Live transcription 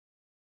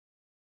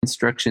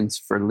Instructions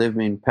for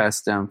living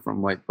passed down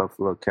from White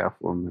Buffalo Calf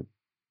Woman.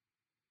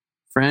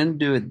 Friend,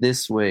 do it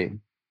this way.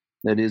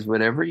 That is,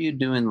 whatever you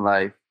do in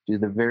life, do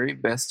the very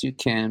best you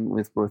can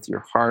with both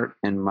your heart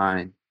and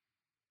mind.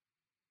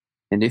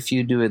 And if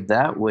you do it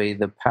that way,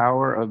 the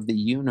power of the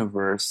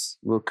universe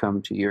will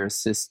come to your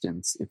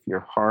assistance if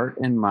your heart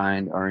and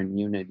mind are in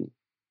unity.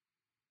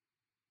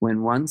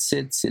 When one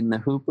sits in the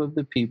hoop of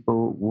the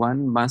people,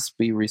 one must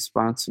be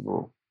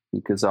responsible,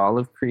 because all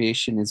of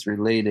creation is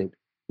related,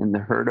 and the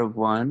hurt of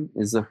one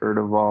is the hurt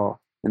of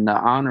all, and the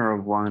honor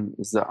of one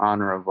is the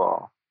honor of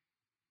all.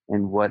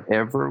 And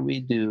whatever we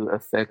do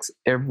affects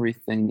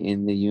everything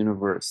in the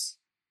universe.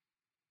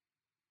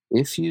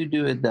 If you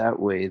do it that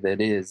way,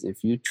 that is,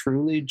 if you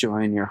truly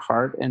join your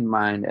heart and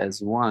mind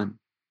as one,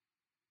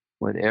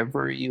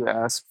 whatever you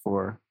ask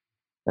for,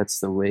 that's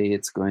the way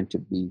it's going to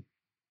be.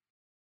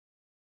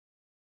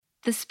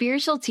 The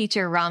spiritual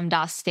teacher Ram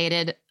Dass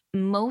stated,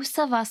 most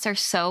of us are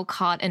so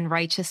caught in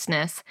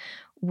righteousness,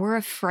 we're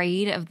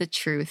afraid of the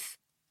truth.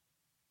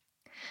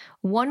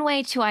 One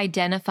way to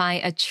identify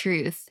a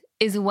truth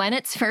is when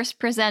it's first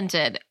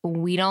presented,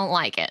 we don't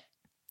like it.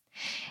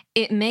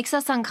 It makes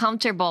us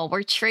uncomfortable,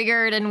 we're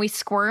triggered, and we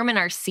squirm in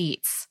our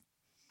seats.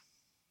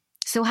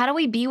 So how do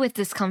we be with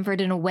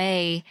discomfort in a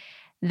way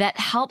that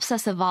helps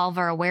us evolve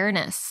our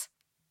awareness?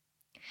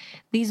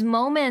 These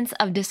moments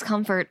of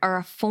discomfort are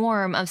a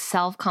form of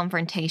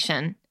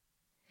self-confrontation.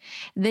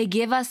 They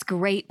give us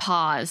great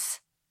pause.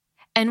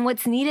 And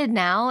what's needed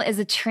now is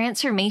a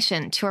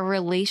transformation to our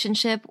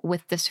relationship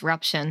with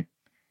disruption.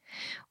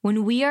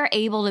 When we are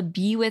able to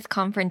be with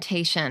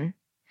confrontation,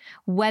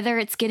 whether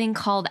it's getting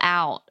called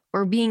out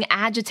or being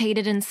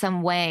agitated in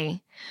some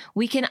way,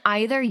 we can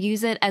either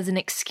use it as an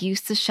excuse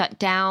to shut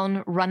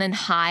down, run and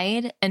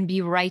hide, and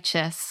be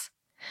righteous,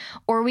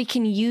 or we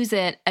can use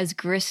it as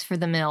grist for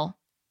the mill,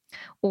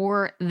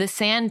 or the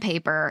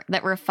sandpaper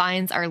that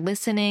refines our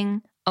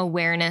listening,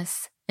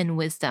 awareness, and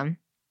wisdom.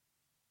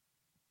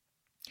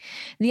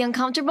 The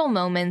uncomfortable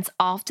moments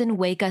often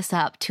wake us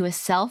up to a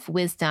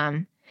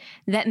self-wisdom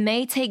that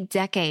may take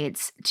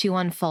decades to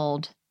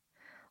unfold,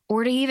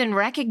 or to even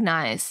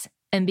recognize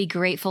and be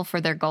grateful for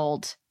their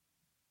gold.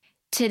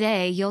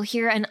 Today, you'll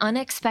hear an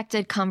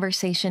unexpected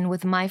conversation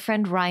with my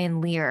friend Ryan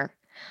Lear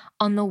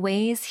on the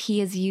ways he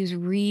has used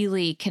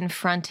really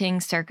confronting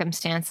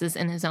circumstances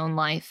in his own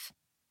life.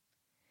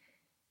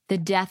 The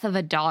death of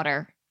a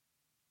daughter,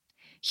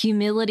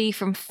 humility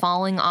from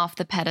falling off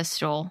the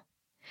pedestal,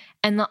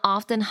 and the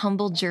often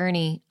humble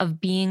journey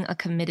of being a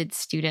committed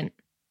student.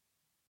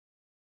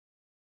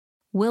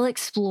 We'll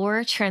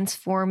explore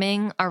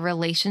transforming our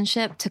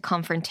relationship to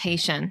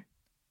confrontation.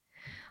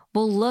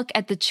 We'll look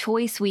at the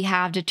choice we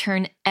have to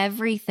turn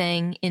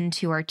everything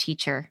into our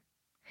teacher: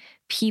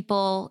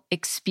 people,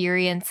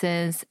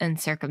 experiences, and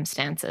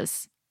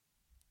circumstances.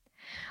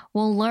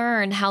 We'll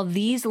learn how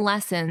these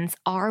lessons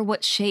are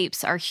what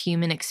shapes our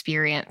human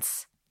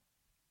experience.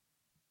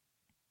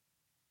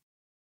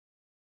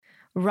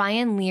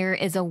 Ryan Lear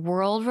is a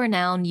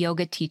world-renowned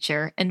yoga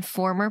teacher and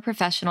former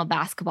professional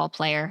basketball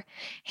player,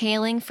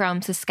 hailing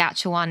from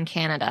Saskatchewan,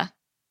 Canada.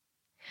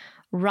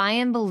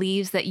 Ryan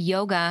believes that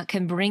yoga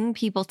can bring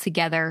people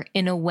together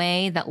in a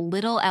way that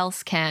little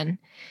else can,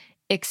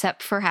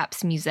 except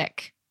perhaps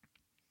music.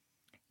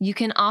 You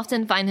can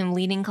often find him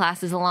leading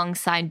classes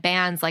alongside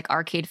bands like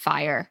Arcade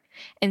Fire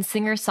and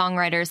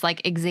singer-songwriters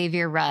like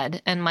Xavier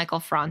Rudd and Michael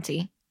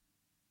Franti.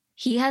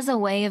 He has a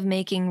way of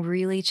making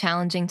really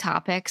challenging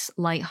topics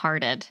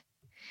lighthearted.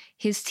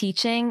 His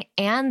teaching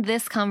and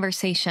this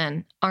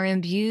conversation are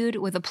imbued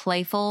with a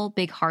playful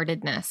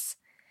big-heartedness.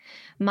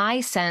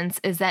 My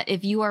sense is that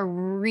if you are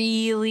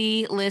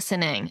really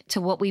listening to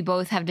what we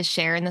both have to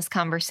share in this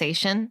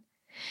conversation,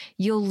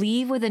 you'll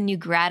leave with a new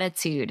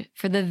gratitude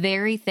for the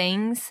very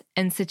things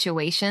and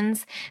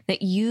situations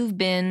that you've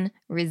been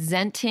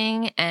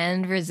resenting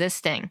and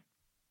resisting.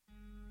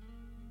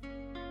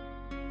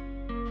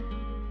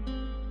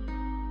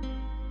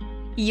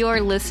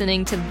 You're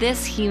listening to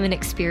This Human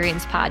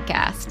Experience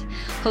podcast,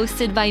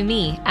 hosted by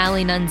me,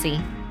 Ali Nunzi.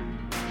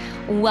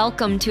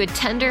 Welcome to a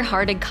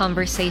tender-hearted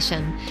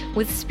conversation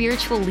with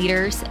spiritual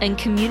leaders and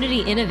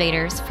community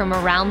innovators from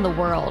around the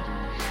world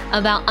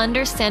about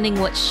understanding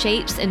what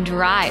shapes and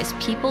drives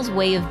people's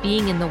way of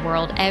being in the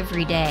world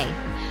every day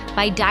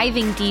by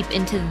diving deep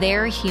into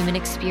their human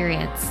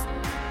experience,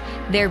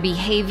 their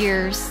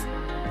behaviors,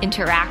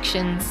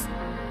 interactions,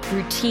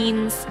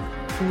 routines,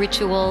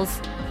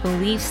 rituals,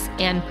 beliefs,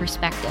 and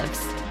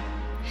perspectives.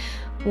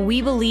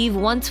 We believe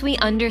once we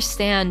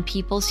understand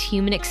people's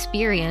human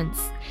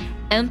experience,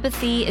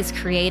 empathy is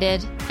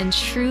created and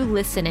true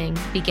listening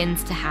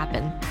begins to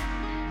happen.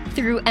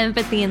 Through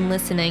empathy and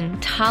listening,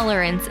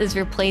 tolerance is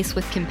replaced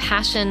with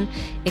compassion,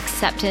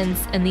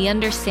 acceptance, and the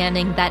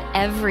understanding that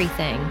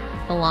everything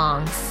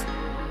belongs.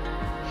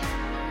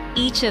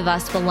 Each of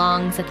us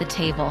belongs at the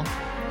table.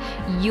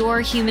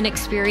 Your human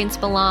experience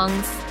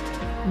belongs.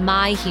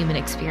 My human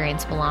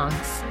experience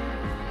belongs.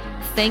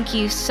 Thank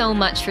you so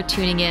much for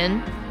tuning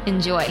in.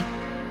 Enjoy.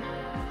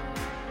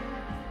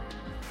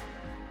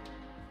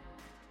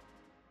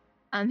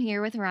 I'm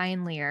here with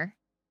Ryan Lear.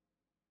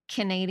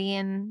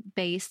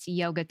 Canadian-based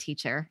yoga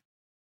teacher.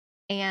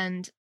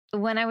 And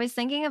when I was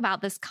thinking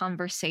about this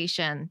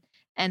conversation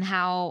and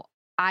how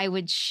I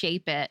would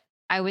shape it,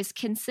 I was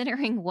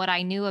considering what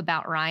I knew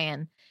about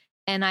Ryan.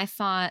 And I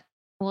thought,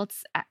 well,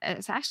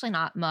 it's actually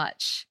not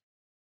much.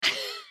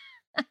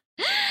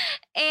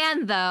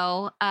 And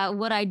though,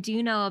 what I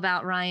do know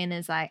about Ryan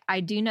is I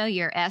do know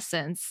your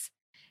essence.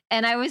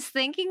 And I was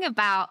thinking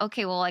about,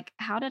 okay, well, like,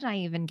 how did I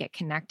even get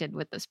connected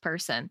with this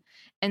person?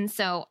 And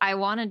so I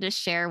wanted to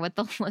share with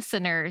the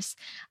listeners,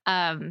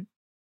 I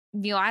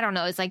don't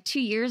know, it's like 2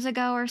 years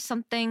ago or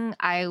something.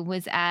 I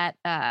was at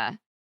a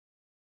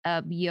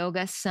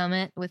yoga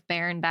summit with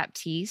Baron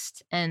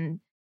Baptiste,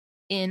 and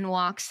in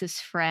walks his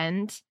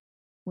friend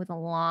with a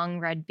long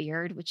red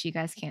beard, which you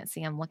guys can't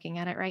see. I'm looking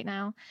at it right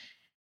now.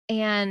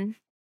 And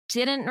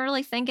didn't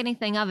really think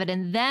anything of it.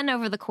 And then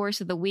over the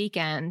course of the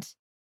weekend,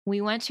 we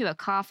went to a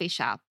coffee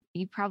shop.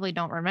 You probably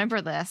don't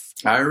remember this.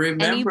 I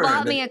remember. And he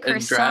bought me a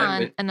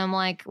croissant. And I'm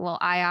like, well,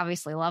 I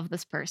obviously love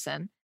this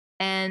person.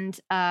 And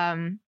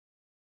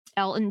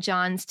Elton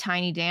John's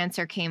Tiny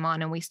Dancer came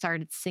on and we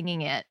started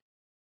singing it.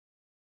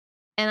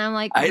 And I'm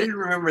like, I didn't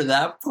remember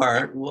that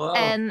part. Whoa.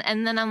 And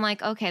then I'm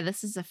like, okay,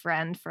 this is a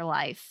friend for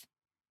life.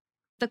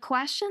 The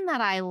question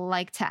that I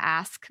like to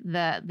ask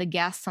the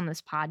guests on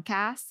this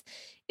podcast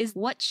is,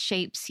 what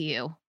shapes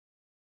you?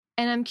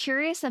 And I'm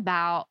curious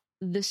about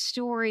the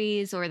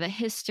stories or the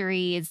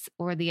histories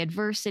or the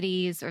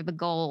adversities or the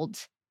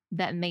gold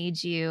that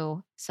made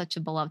you such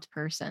a beloved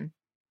person.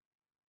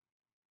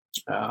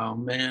 Oh,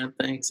 man.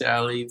 Thanks,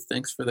 Allie.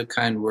 Thanks for the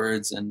kind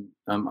words. And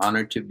I'm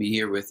honored to be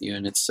here with you.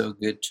 And it's so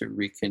good to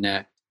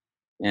reconnect.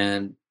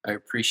 And I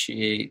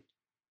appreciate,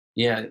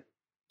 and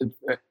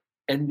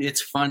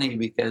it's funny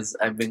because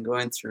I've been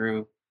going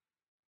through,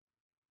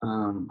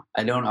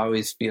 I don't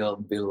always feel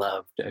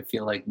beloved. I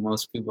feel like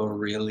most people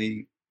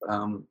really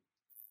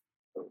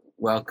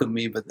welcome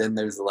me, but then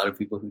there's a lot of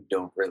people who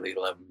don't really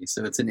love me.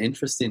 So it's an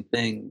interesting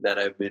thing that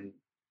I've been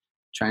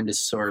trying to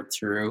sort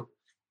through.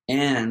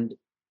 And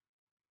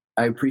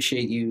I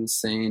appreciate you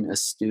saying a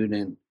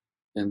student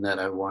and that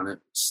I want to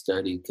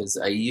study, because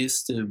I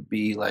used to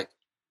be like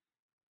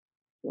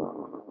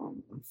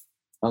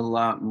a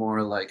lot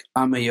more like,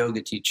 I'm a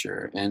yoga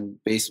teacher and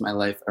base my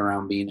life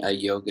around being a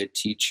yoga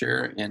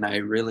teacher. And I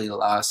really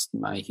lost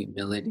my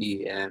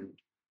humility and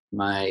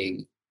my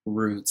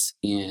roots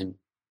in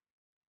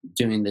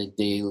doing the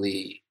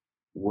daily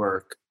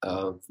work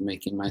of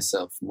making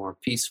myself more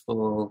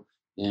peaceful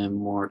and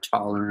more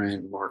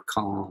tolerant, more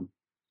calm,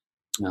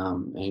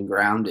 and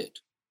grounded.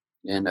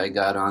 And I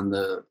got on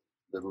the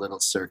little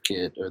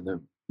circuit or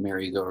the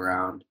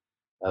merry-go-round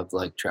of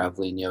like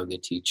traveling yoga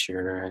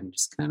teacher, and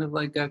just kind of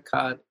like got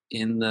caught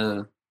in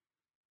the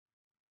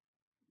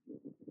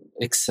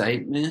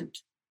excitement.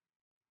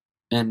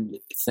 And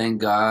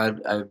thank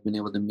God I've been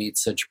able to meet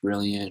such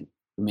brilliant,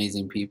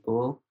 amazing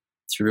people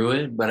through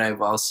it. But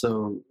I've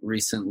also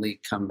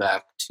recently come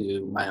back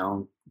to my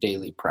own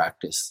daily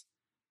practice.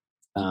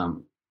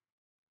 And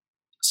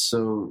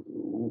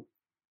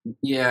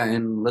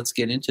let's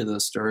get into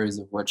those stories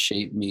of what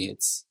shaped me.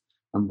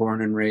 I'm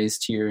born and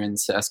raised here in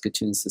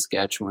Saskatoon,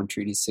 Saskatchewan,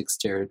 Treaty 6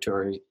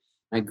 territory.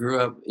 I grew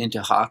up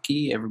into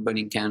hockey.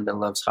 Everybody in Canada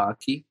loves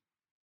hockey.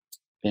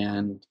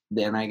 And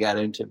then I got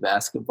into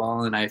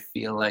basketball, and I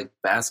feel like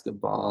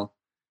basketball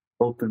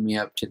opened me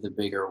up to the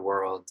bigger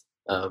world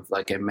of,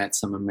 like, I met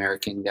some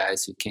American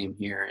guys who came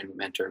here and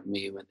mentored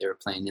me when they were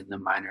playing in the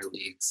minor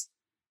leagues.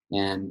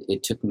 And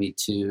it took me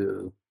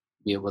to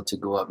be able to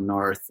go up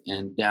north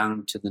and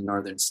down to the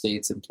northern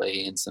states and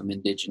play in some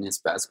indigenous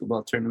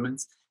basketball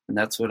tournaments. And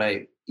that's what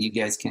you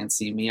guys can't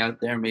see me out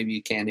there. Maybe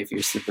you can if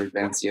you're super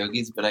advanced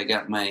yogis, but I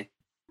got my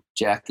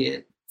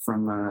jacket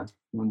from a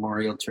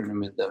memorial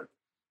tournament that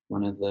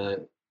one of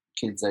the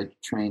kids I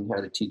trained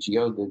how to teach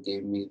yoga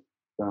gave me.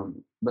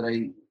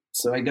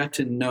 So I got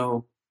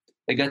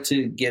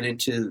to get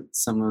into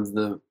some of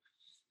the,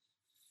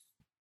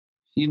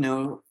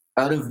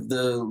 out of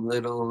the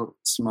little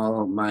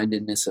small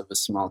mindedness of a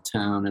small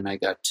town, and I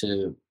got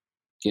to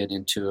get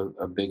into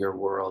a bigger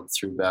world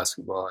through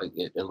basketball.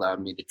 It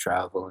allowed me to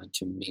travel and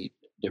to meet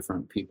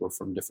different people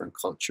from different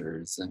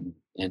cultures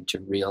and to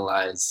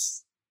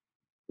realize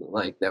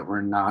like that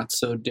we're not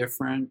so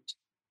different,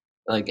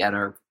 like at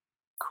our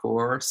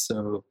core.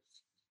 So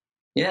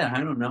yeah,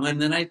 I don't know.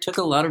 And then I took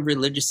a lot of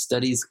religious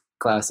studies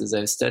classes. I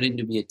was studying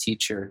to be a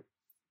teacher,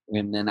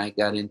 and then I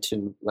got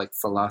into like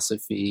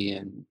philosophy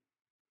and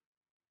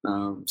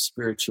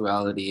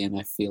spirituality, and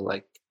I feel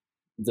like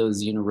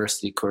those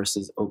university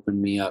courses opened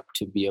me up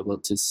to be able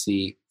to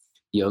see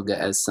yoga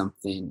as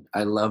something.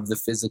 I love the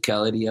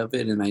physicality of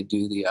it, and I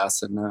do the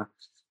asana,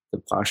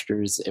 the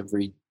postures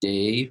every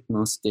day,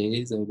 most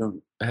days. I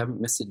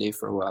haven't missed a day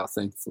for a while.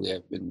 Thankfully,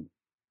 I've been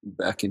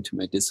back into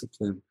my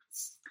discipline.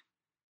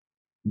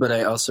 But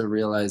I also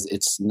realize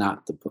it's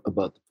not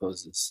about the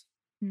poses.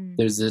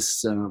 There's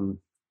this, what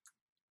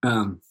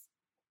do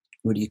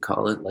you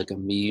call it? Like a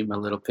meme, a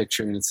little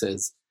picture, and it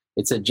says,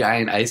 it's a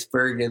giant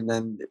iceberg, and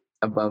then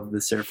above the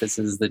surface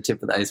is the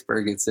tip of the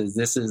iceberg. It says,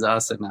 this is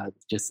asana,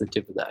 just the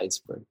tip of the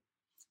iceberg.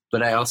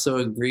 But I also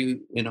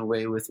agree in a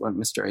way with what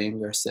Mr.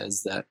 Iyengar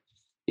says, that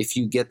if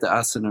you get the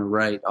asana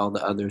right, all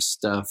the other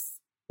stuff,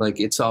 like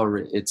it's all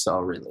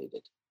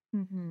related.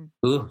 Mm-hmm.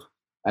 Ooh,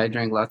 I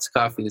drank lots of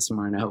coffee this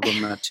morning. I hope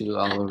I'm not too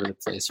all over the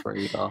place for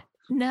you all.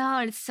 No,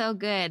 it's so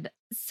good.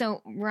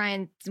 So,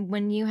 Ryan,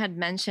 when you had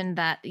mentioned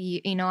that,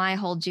 I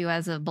hold you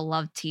as a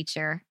beloved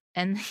teacher,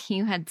 and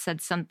you had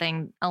said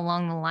something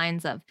along the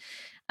lines of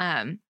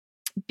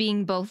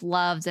being both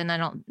loved, and I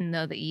don't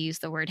know that you use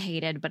the word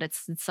hated, but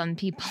it's some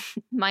people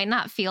might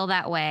not feel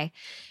that way.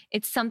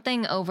 It's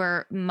something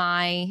over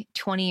my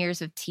 20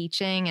 years of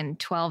teaching and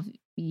 12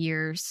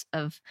 years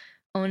of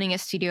owning a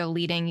studio,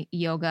 leading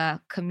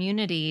yoga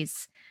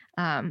communities,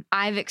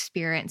 I've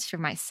experienced for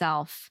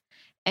myself.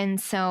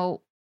 And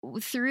so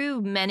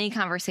through many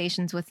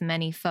conversations with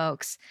many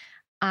folks,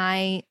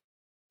 I've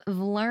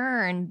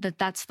learned that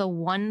that's the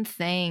one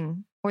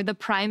thing, or the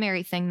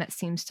primary thing, that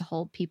seems to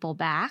hold people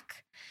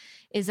back,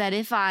 is that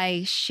if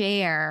I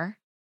share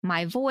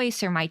my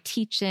voice or my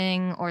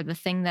teaching or the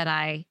thing that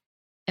I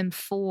am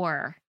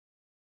for,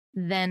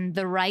 then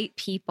the right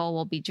people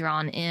will be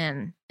drawn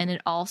in. And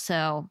it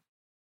also,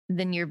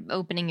 then you're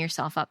opening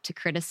yourself up to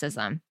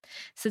criticism.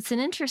 So it's an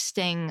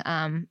interesting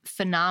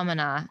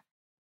phenomena,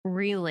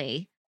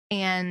 really.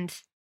 And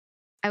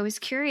I was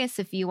curious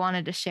if you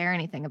wanted to share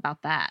anything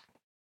about that.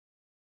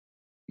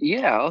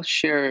 Yeah, I'll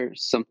share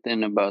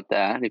something about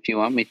that if you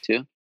want me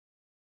to.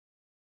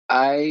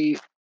 I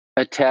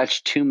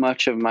attach too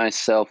much of my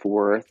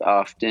self-worth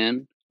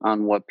often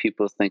on what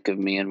people think of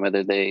me and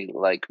whether they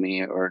like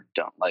me or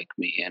don't like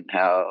me, and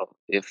how,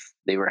 if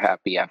they were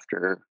happy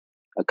after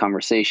a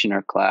conversation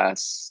or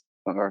class,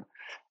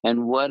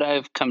 and what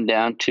I've come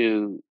down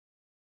to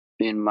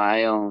in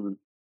my own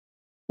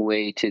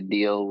way to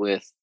deal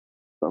with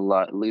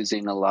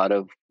losing a lot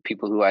of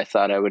people who I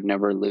thought I would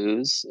never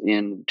lose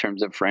in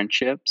terms of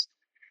friendships,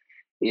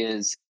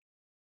 is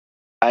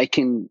I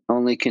can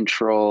only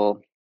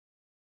control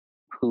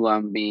who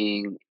I'm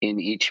being in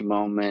each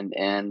moment.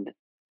 And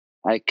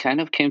I kind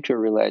of came to a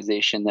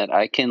realization that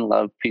I can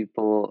love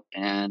people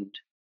and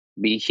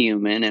be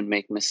human and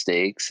make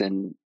mistakes,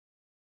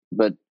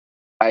 but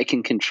I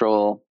can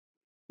control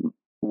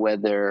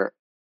whether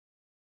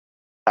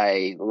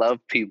I love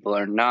people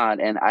or not,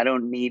 and I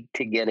don't need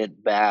to get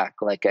it back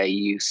like I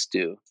used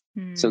to.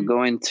 So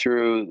going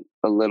through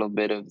a little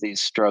bit of these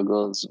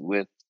struggles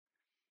with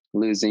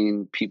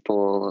losing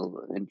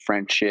people in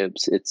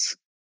friendships, it's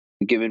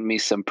given me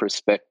some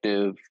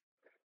perspective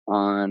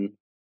on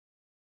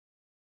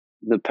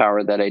the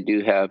power that I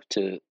do have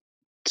to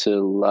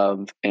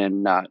love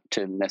and not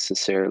to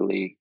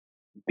necessarily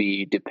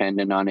be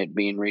dependent on it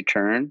being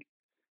returned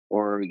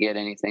or get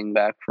anything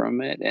back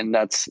from it. And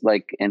that's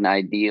like an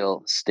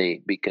ideal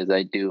state, because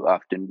I do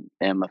often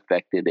am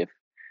affected. If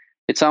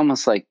it's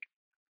almost like,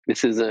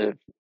 this is a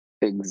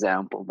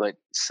example, but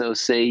so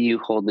say you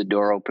hold the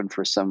door open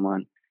for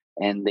someone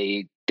and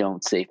they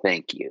don't say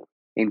thank you.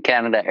 In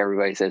Canada,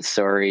 everybody says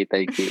sorry,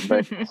 thank you.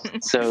 But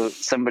so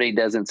somebody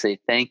doesn't say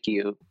thank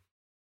you,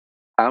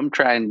 I'm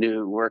trying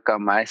to work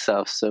on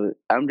myself. So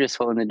I'm just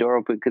holding the door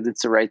open because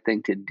it's the right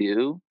thing to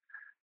do.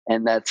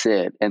 And that's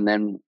it. And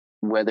then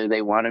whether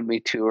they wanted me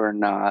to or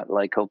not,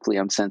 like, hopefully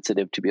I'm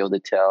sensitive to be able to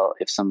tell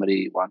if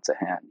somebody wants a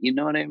hand. You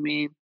know what I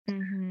mean?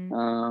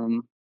 Mm-hmm.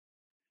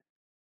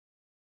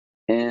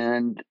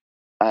 And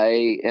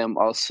I am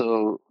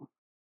also,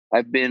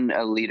 I've been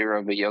a leader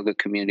of a yoga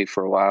community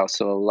for a while.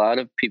 So a lot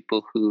of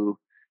people who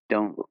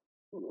don't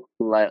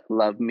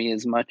love me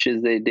as much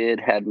as they did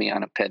had me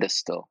on a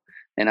pedestal.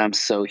 And I'm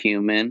so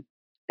human.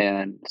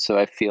 And so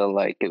I feel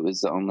like it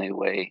was the only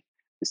way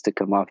is to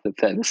come off the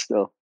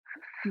pedestal.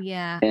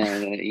 Yeah.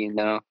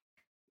 And,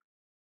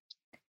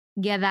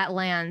 Yeah, that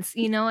lands,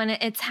 and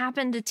it's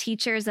happened to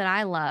teachers that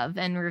I love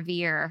and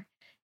revere.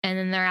 And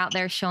then they're out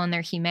there showing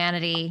their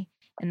humanity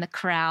and the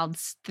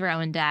crowds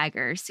throwing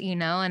daggers,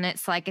 and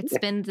it's like, it's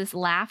been this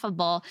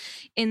laughable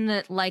in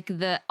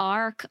the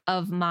arc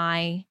of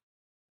my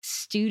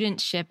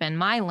studentship and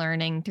my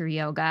learning through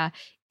yoga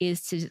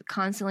is to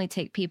constantly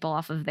take people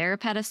off of their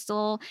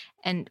pedestal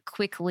and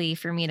quickly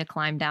for me to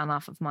climb down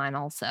off of mine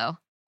also,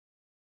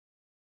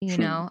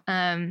 Yeah.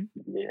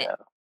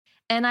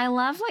 And I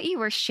love what you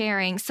were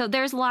sharing. So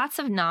there's lots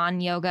of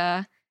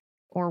non-yoga,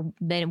 or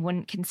they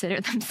wouldn't consider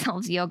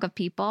themselves yoga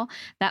people,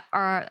 that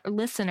are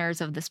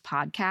listeners of this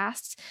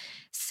podcast.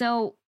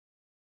 So,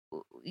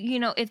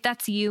 if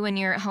that's you and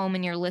you're at home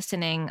and you're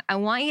listening, I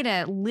want you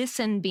to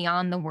listen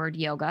beyond the word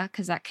yoga,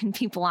 because that can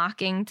be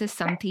blocking to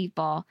some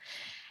people.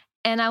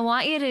 And I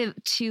want you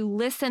to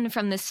listen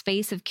from the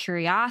space of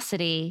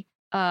curiosity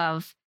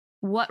of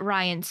what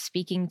Ryan's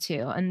speaking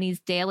to, and these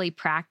daily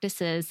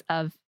practices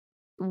of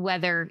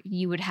whether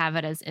you would have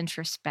it as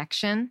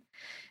introspection.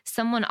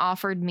 Someone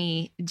offered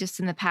me just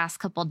in the past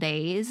couple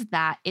days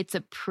that it's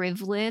a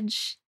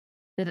privilege,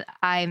 that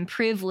I'm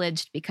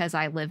privileged because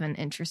I live an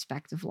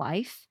introspective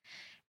life.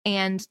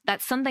 And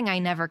that's something I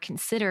never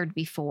considered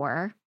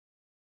before.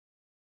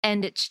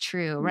 And it's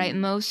true, right?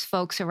 Most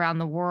folks around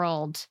the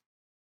world,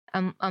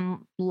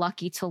 I'm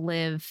lucky to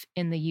live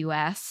in the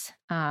US.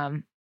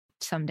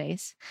 some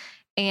days.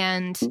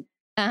 And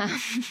um,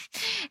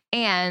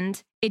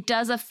 and it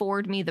does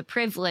afford me the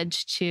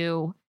privilege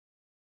to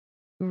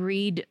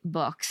read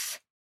books,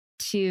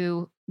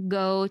 to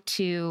go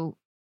to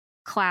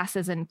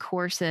classes and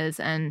courses,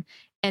 and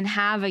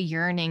have a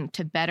yearning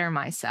to better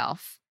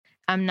myself.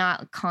 I'm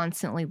not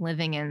constantly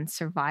living in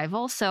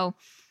survival. So,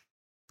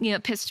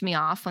 it pissed me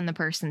off when the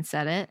person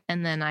said it,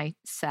 and then I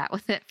sat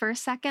with it for a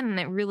second, and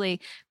it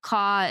really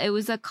it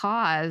was a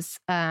cause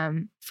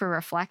for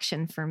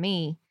reflection for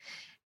me.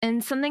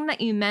 And something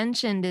that you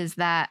mentioned is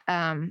that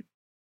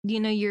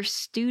your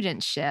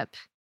studentship,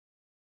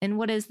 and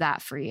what is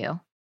that for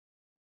you?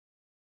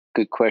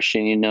 Good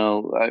question.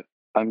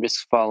 I'm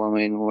just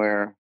following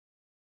where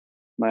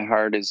my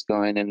heart is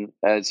going, and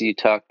as you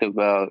talked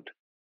about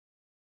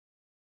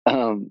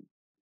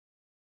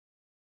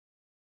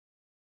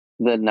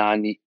the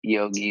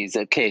non-yogis.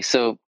 Okay,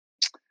 so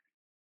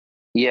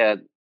yeah,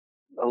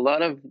 a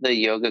lot of the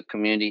yoga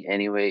community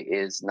anyway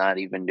is not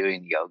even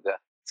doing yoga.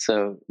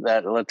 So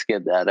let's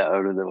get that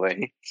out of the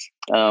way.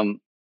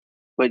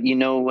 But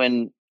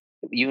when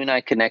you and I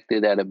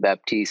connected at a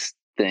Baptiste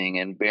thing,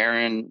 and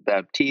Baron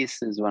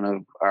Baptiste is one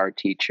of our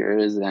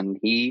teachers, and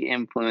he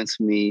influenced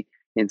me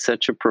in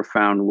such a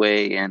profound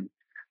way. And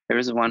there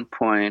was one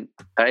point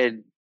I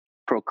had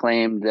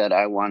proclaimed that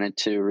I wanted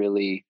to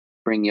really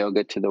bring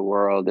yoga to the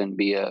world and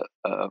be a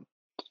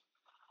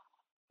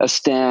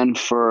stand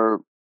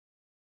for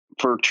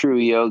true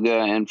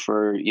yoga and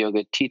for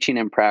yoga teaching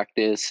and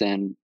practice.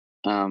 And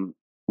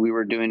we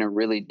were doing a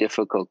really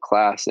difficult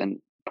class, and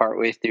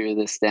partway through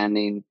the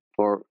standing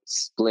for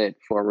split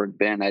forward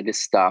bend, I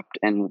just stopped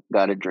and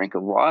got a drink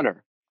of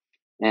water.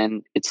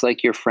 And it's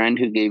like your friend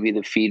who gave you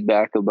the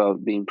feedback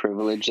about being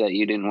privileged that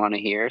you didn't want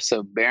to hear.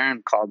 So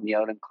Baron called me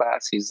out in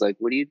class. He's like,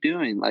 "What are you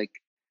doing? Like,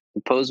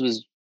 the pose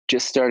was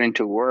just starting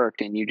to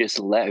work, and you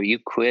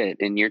quit,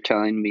 and you're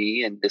telling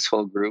me and this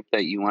whole group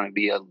that you want to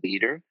be a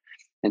leader."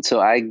 And so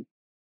I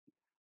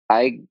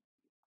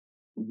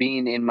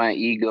being in my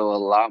ego a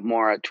lot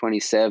more at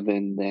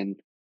 27 than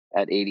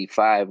at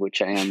 85,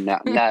 which I am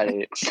not.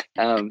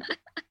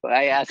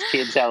 I ask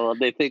kids how old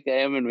they think I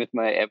am, and with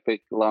my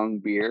epic long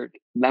beard,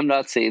 and I'm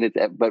not saying it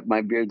that, but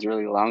my beard's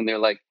really long. They're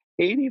like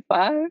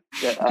 85.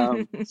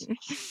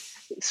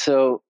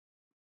 So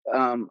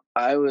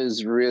I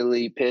was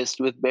really pissed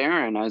with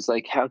Baron. I was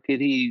like, how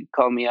could he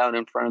call me out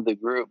in front of the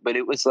group? But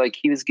it was like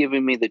he was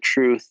giving me the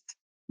truth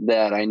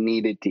that I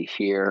needed to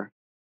hear.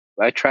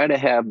 I try to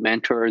have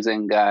mentors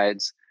and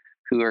guides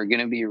who are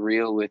going to be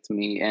real with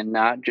me and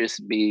not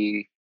just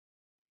be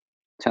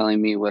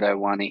telling me what I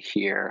want to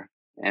hear,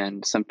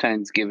 and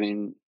sometimes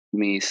giving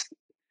me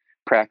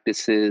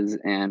practices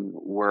and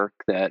work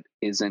that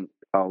isn't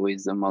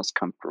always the most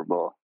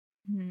comfortable,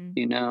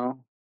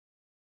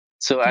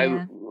 So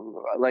Yeah.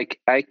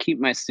 I keep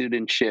my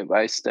studentship.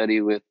 I study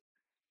with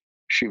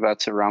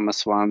Srivatsa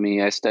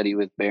Ramaswamy. I study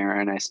with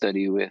Baron. I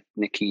study with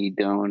Nikki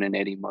Doan and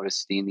Eddie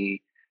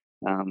Modestini,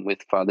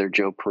 with Father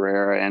Joe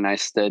Pereira. And I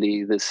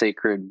study the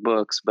sacred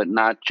books, but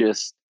not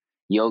just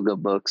yoga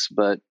books,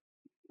 but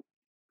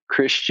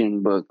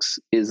Christian books,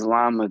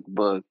 Islamic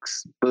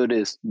books,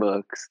 Buddhist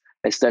books.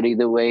 I study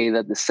the way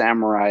that the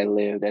samurai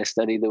lived. I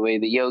study the way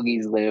the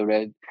yogis lived.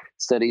 I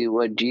study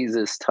what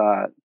Jesus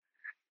taught.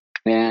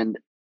 And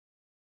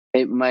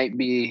it might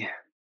be,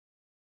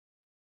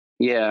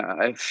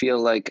 I feel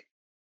like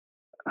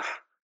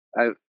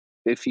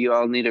if you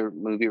all need a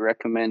movie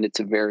recommend, it's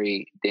a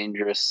very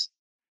dangerous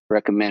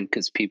recommend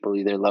because people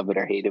either love it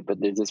or hate it. But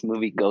there's this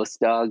movie Ghost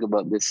Dog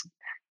about this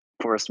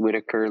Forrest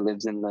Whitaker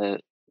lives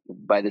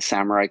by the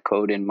samurai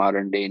code in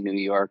modern day New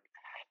York.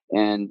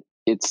 And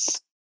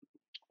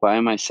why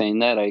am I saying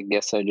that? I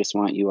guess I just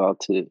want you all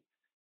to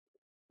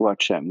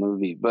watch that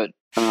movie. But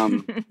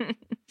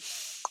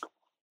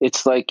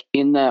it's like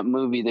in that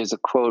movie, there's a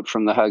quote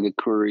from the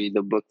Hagakure,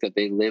 the book that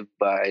they live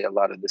by, a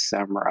lot of the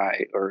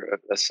samurai, or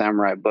a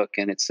samurai book.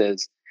 And it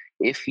says,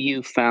 if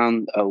you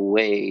found a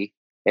way,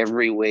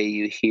 every way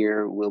you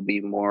hear will be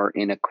more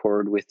in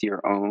accord with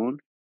your own.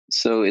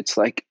 So it's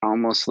like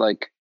almost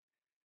like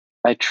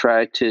I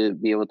try to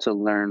be able to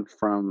learn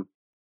from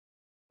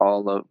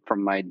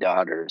from my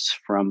daughters,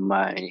 from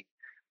my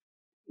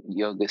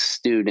yoga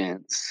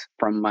students,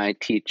 from my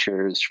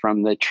teachers,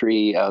 from the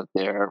tree out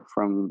there,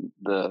 from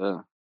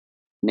the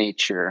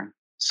nature.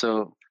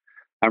 So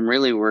I'm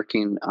really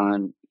working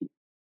on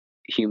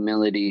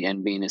humility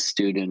and being a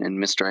student. And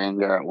Mr.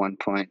 Iyengar at one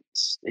point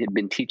had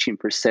been teaching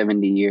for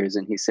 70 years,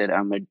 and he said,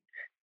 I'm a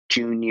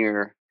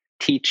junior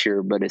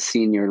teacher, but a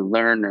senior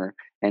learner,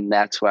 and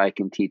that's why I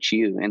can teach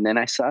you. And then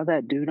I saw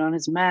that dude on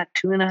his mat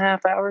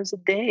 2.5 hours a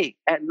day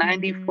at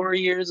 94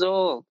 years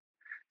old,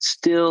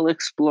 still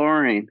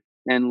exploring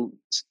and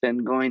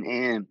going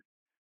in. It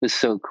was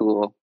so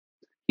cool.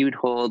 He would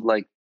hold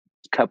like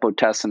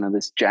Kapotasana,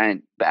 this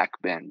giant back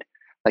bend,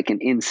 like an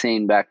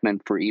insane back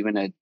bend for even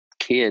a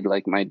kid.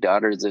 Like my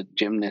daughter's a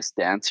gymnast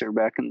dancer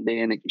back in the day,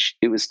 and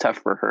it was tough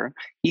for her.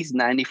 He's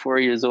 94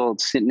 years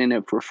old, sitting in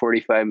it for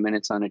 45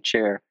 minutes on a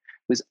chair.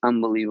 It was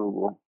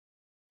unbelievable.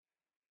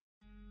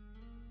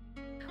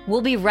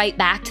 We'll be right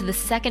back to the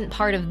second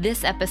part of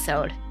this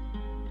episode.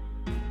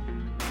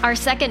 Our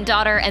second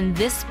daughter and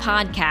this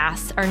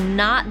podcast are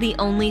not the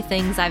only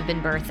things I've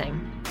been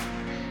birthing.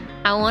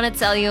 I want to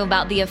tell you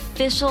about the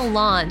official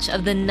launch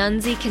of the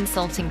Nunzi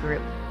Consulting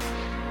Group.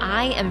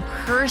 I am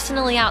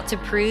personally out to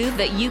prove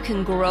that you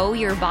can grow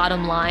your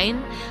bottom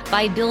line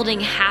by building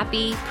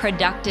happy,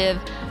 productive,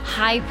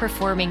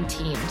 high-performing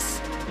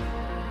teams.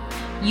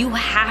 You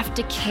have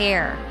to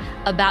care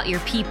about your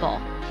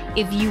people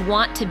if you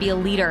want to be a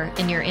leader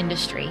in your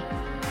industry.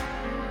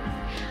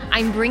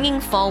 I'm bringing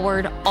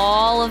forward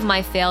all of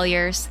my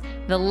failures,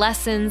 the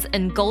lessons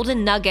and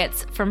golden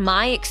nuggets from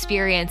my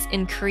experience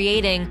in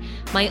creating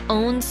my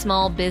own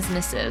small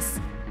businesses,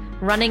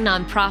 running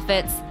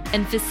nonprofits,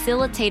 and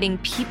facilitating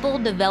people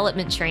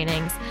development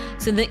trainings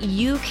so that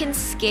you can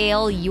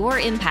scale your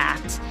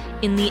impact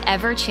in the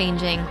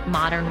ever-changing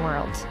modern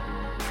world.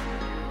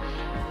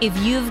 If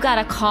you've got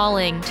a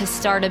calling to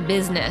start a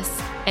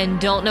business and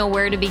don't know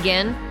where to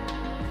begin,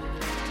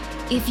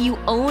 if you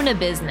own a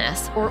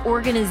business or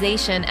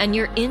organization and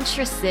you're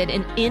interested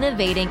in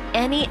innovating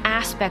any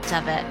aspect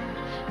of it,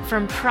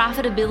 from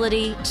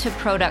profitability to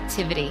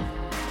productivity,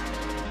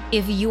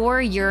 if you're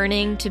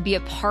yearning to be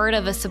a part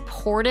of a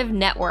supportive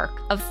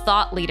network of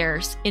thought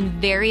leaders in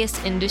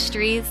various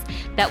industries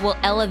that will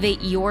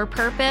elevate your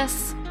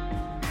purpose,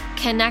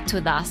 connect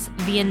with us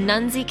via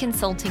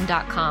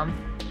nunziconsulting.com.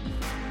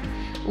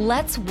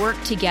 Let's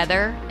work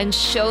together and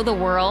show the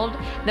world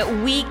that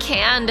we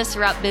can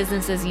disrupt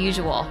business as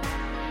usual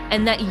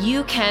and that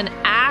you can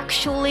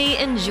actually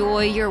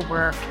enjoy your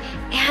work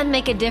and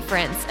make a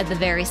difference at the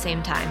very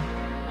same time.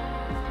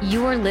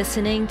 You're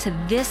listening to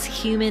This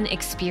Human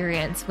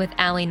Experience with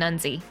Ali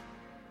Nunzi.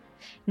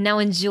 Now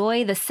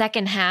enjoy the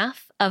second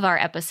half of our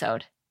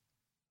episode.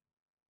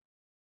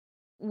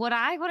 What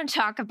I want to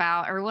talk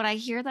about, or what I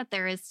hear that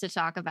there is to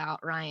talk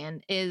about,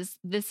 Ryan, is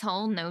this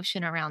whole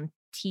notion around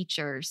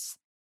teachers.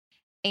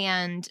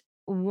 And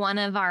one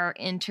of our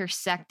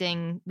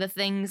the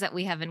things that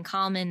we have in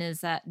common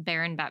is that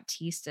Baron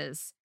Baptiste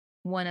is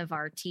one of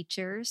our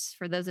teachers.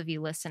 For those of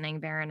you listening,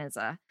 Baron is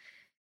a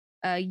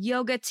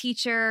yoga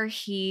teacher.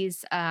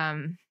 He's,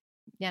 I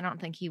don't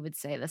think he would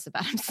say this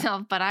about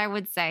himself, but I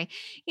would say,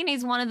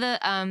 he's one of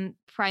the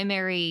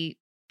primary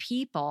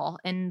people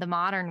in the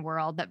modern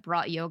world that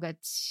brought yoga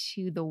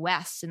to the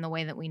West in the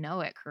way that we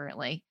know it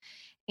currently.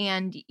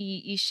 And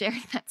you shared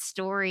that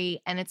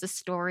story, and it's a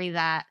story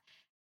that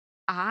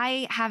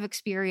I have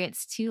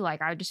experienced too.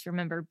 Like, I just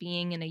remember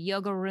being in a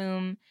yoga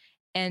room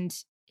and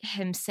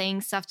him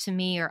saying stuff to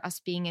me, or us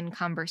being in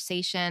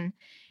conversation.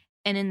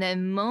 And in the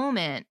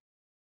moment,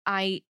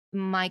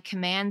 my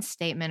command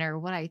statement, or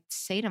what I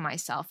say to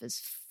myself,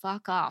 is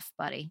fuck off,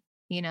 buddy,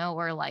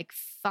 or like,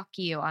 fuck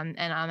you. I'm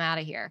out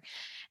of here.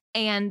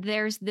 And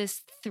there's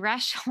this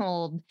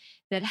threshold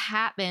that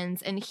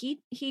happens. And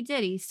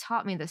he's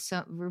taught me this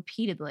so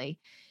repeatedly,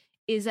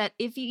 is that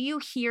if you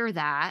hear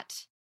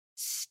that,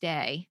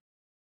 stay.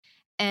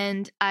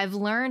 And I've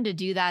learned to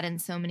do that in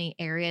so many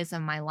areas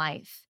of my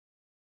life.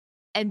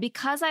 And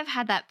because I've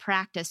had that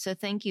practice, so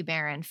thank you,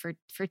 Baron, for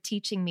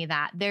teaching me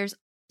that. There's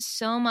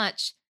so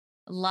much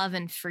love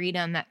and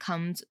freedom that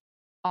comes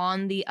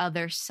on the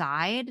other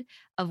side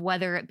of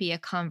whether it be a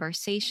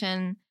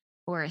conversation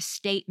or a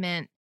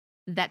statement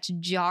that's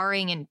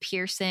jarring and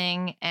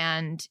piercing,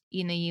 and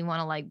you want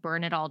to like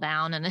burn it all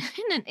down in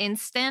an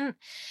instant.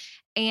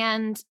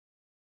 And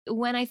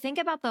when I think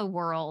about the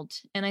world,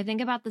 and I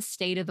think about the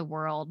state of the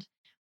world,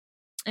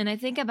 and I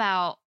think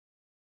about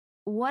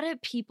what do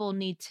people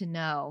need to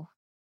know,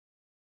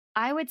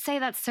 I would say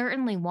that's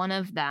certainly one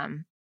of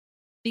them.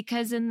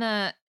 Because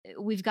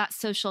we've got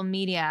social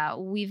media,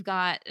 we've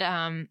got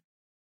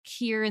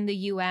here in the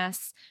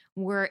US,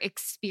 we're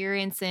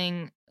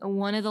experiencing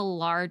one of the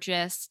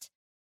largest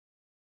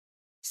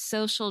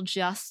social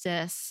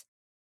justice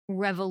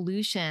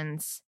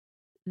revolutions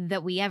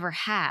that we ever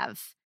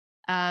have.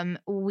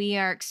 We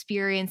are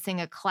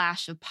experiencing a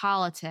clash of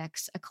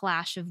politics, a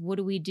clash of what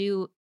do we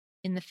do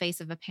in the face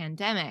of a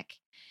pandemic.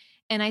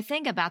 And I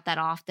think about that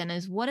often,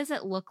 is what does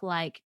it look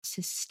like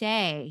to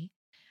stay?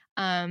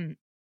 And,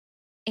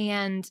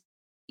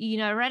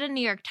 I read a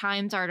New York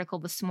Times article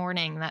this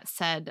morning that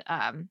said,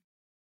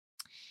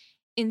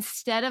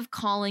 instead of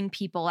calling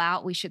people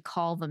out, we should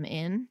call them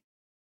in.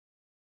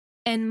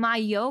 And my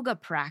yoga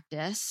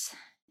practice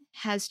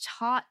has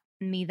taught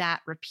me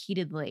that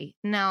repeatedly.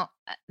 Now,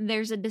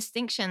 there's a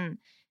distinction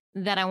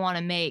that I want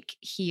to make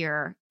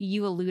here.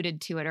 You alluded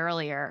to it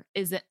earlier,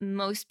 is that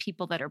most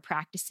people that are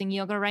practicing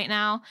yoga right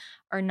now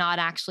are not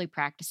actually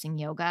practicing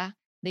yoga.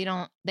 They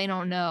don't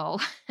know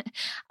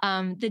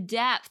the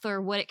depth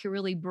or what it could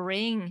really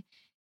bring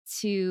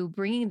to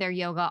bringing their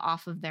yoga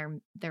off of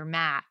their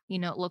mat.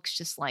 It looks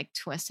just like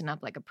twisting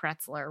up like a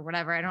pretzel or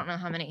whatever. I don't know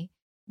how many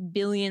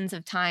billions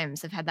of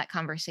times I've had that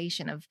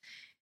conversation of,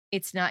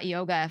 it's not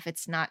yoga if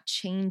it's not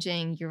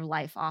changing your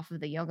life off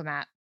of the yoga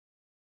mat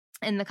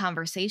and the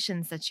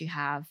conversations that you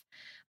have.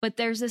 But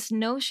there's this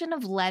notion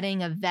of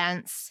letting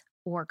events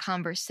or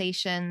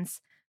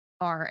conversations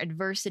or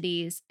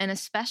adversities, and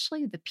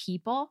especially the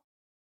people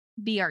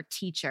be our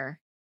teacher.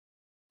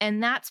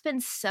 And that's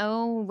been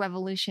so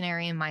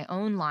revolutionary in my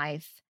own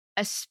life,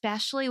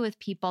 especially with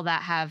people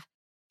that have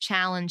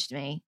challenged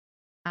me,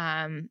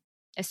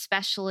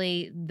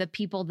 especially the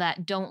people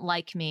that don't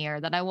like me or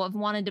that I have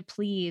wanted to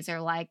please,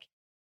 or like,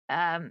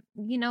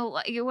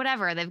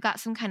 whatever. They've got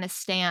some kind of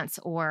stance,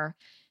 or,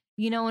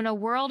 in a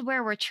world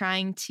where we're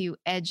trying to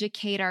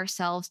educate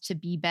ourselves to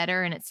be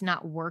better and it's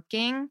not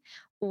working,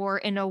 or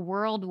in a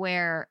world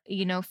where,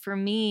 for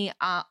me,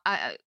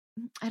 I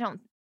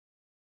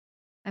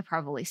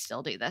probably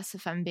still do this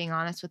if I'm being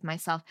honest with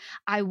myself.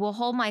 I will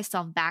hold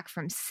myself back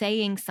from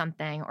saying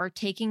something or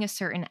taking a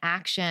certain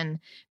action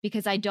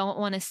because I don't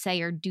want to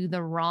say or do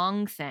the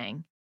wrong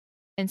thing.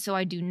 And so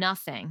I do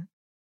nothing.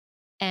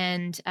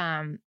 And,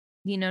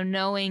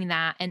 knowing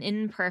that an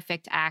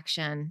imperfect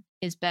action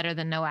is better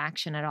than no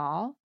action at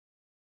all.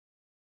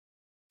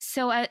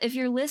 So if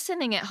you're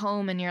listening at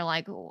home and you're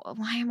like,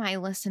 why am I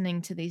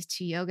listening to these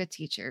two yoga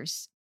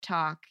teachers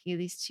talk,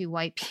 these two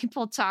white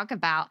people talk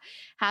about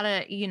how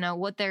to,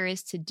 what there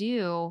is to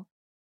do,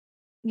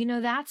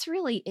 that's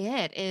really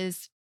it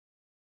is.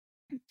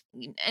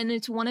 And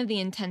it's one of the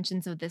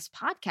intentions of this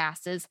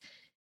podcast is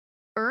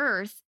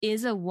Earth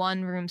is a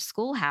one-room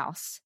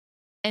schoolhouse,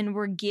 and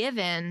we're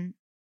given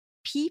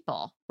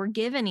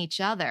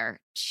each other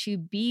to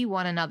be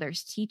one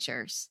another's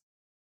teachers.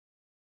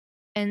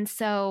 And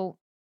so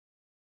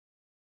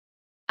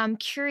I'm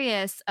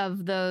curious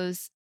of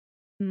those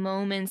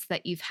moments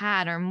that you've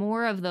had, or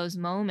more of those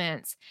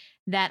moments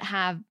that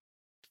have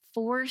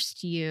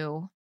forced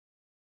you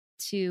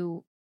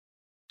to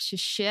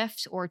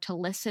shift or to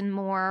listen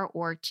more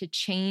or to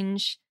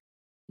change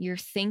your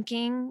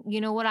thinking.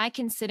 What I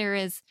consider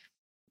is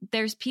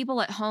there's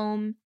people at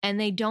home and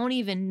they don't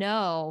even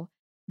know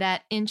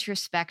that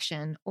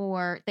introspection,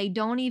 or they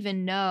don't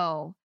even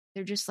know.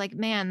 They're just like,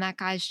 man, that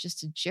guy's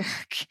just a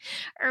jerk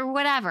or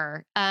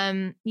whatever.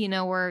 I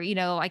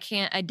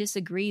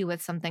disagree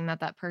with something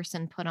that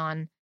person put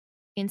on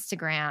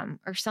Instagram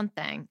or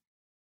something.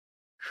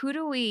 Who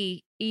do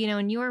we,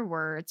 in your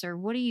words, or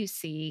what do you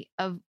see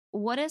of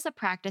what is a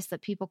practice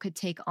that people could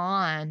take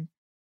on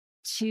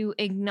to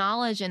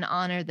acknowledge and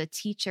honor the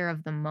teacher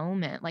of the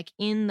moment, like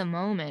in the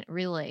moment,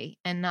 really,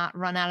 and not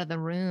run out of the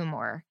room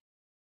or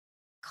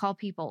call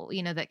people,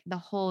 the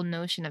whole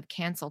notion of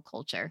cancel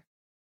culture?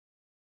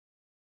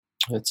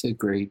 That's a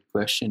great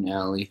question,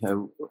 Allie.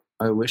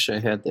 I wish I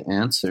had the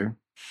answer.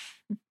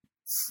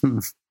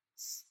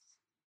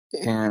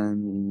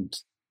 And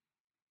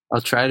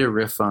I'll try to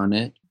riff on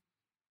it.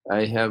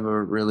 I have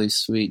a really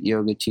sweet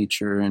yoga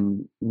teacher,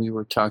 and we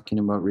were talking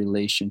about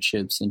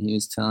relationships, and he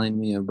was telling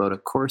me about a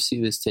course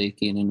he was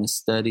taking and a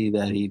study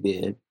that he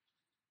did.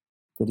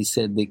 But he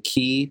said the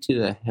key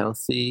to a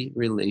healthy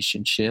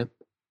relationship,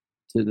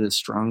 to the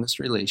strongest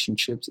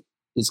relationships,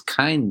 is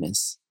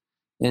kindness.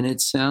 And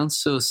it sounds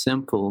so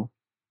simple,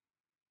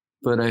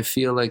 but I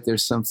feel like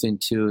there's something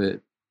to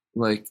it,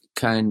 like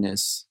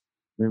kindness.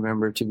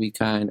 Remember to be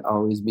kind,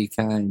 always be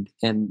kind.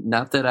 And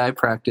not that I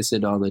practice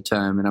it all the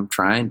time, and I'm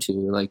trying to,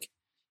 like,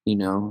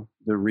 the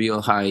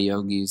real high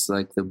yogis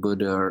like the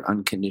Buddha are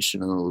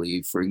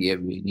unconditionally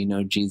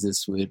forgiving.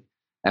 Jesus would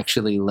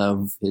actually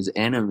love his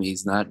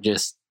enemies, not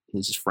just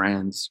his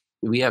friends.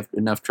 We have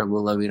enough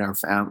trouble loving our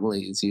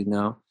families,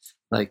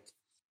 like,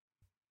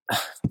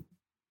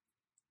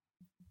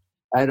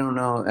 I don't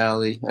know,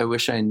 Allie. I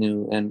wish I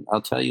knew. And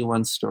I'll tell you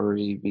one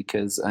story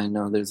because I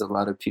know there's a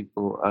lot of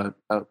people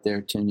out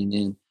there tuning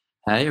in.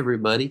 Hi,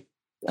 everybody,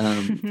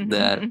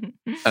 that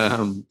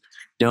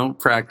don't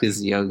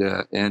practice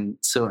yoga. And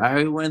so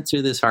I went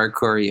through this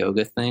hardcore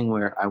yoga thing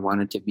where I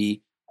wanted to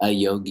be a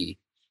yogi.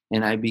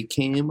 And I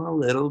became a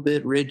little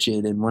bit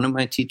rigid. And one of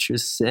my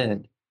teachers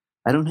said,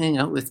 I don't hang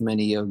out with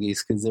many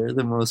yogis because they're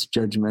the most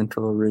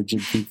judgmental,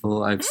 rigid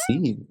people I've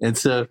seen. And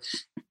so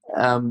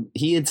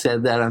he had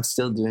said that I'm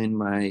still doing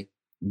my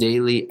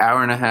daily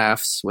hour and a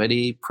half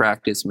sweaty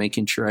practice,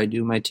 making sure I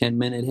do my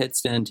 10-minute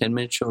headstand,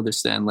 10-minute shoulder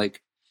stand,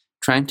 like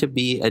trying to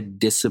be a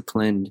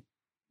disciplined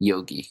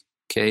yogi.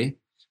 Okay.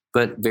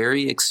 But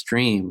very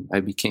extreme. I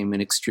became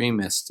an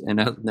extremist.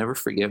 And I'll never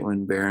forget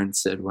when Barron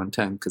said one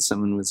time, because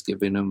someone was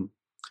giving him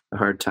a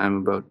hard time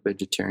about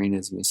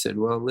vegetarianism. He said,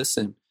 well,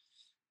 listen,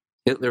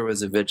 Hitler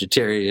was a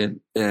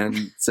vegetarian, and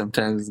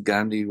sometimes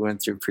Gandhi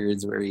went through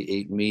periods where he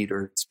ate meat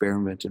or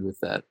experimented with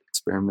that,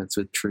 experiments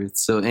with truth.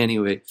 So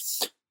anyway,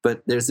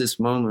 but there's this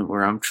moment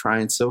where I'm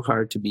trying so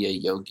hard to be a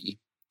yogi,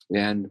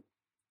 and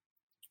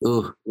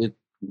it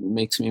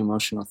makes me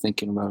emotional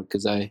thinking about it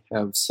because I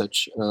have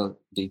such a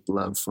deep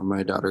love for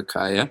my daughter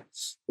Kaya,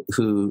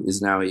 who is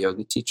now a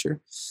yoga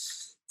teacher,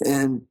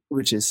 and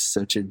which is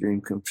such a dream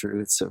come true.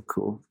 It's so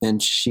cool.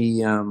 And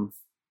she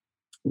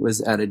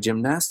was at a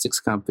gymnastics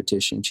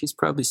competition. She's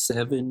probably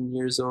 7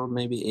 years old,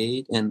 maybe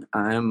 8. And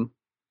I'm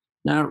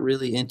not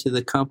really into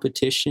the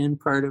competition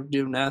part of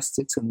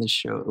gymnastics and the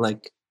show.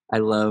 Like, I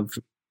love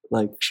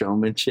like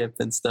showmanship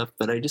and stuff,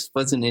 but I just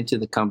wasn't into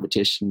the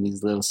competition.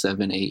 These little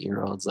 7,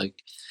 8-year-olds, like,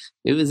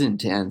 it was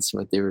intense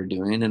what they were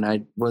doing. And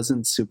I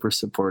wasn't super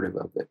supportive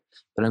of it,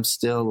 but I'm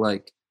still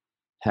like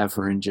have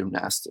her in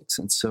gymnastics.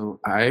 And so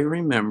I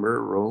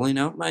remember rolling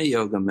out my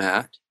yoga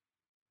mat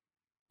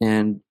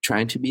and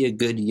trying to be a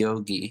good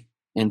yogi.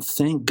 And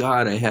thank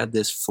God I had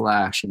this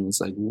flash, and it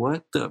was like,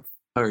 what the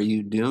are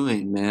you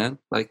doing, man?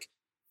 Like,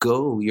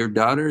 go, your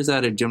daughter's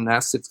at a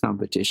gymnastics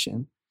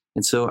competition.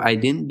 And so I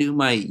didn't do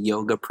my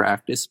yoga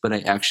practice, but I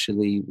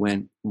actually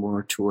went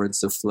more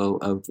towards the flow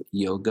of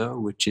yoga,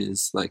 which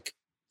is like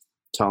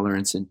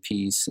tolerance and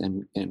peace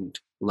and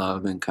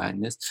love and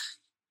kindness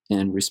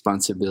and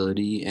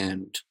responsibility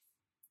and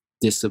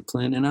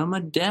discipline. And I'm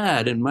a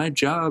dad, and my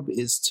job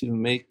is to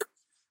make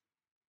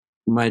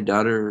my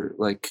daughter,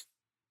 like,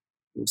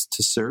 is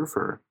to serve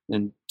her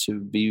and to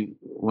be.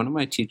 One of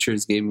my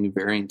teachers gave me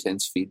very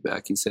intense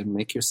feedback. He said,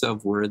 make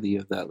yourself worthy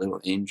of that little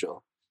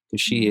angel,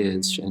 because she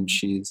is, and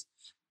she's.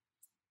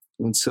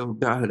 And so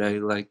God,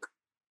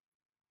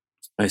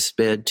 I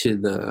sped to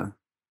the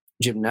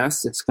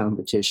gymnastics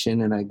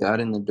competition, and I got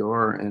in the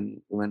door,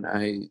 and when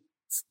I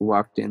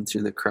walked in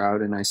through the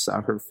crowd and I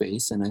saw her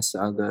face and I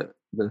saw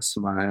the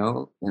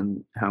smile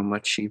and how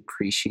much she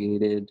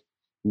appreciated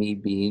me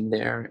being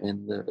there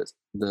and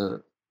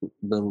the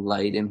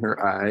light in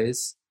her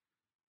eyes,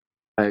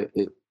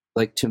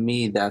 to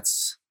me,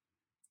 that's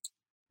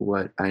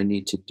what I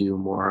need to do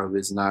more of,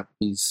 is not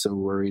be so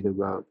worried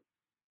about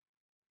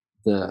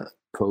the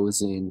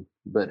posing,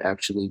 but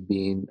actually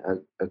being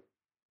a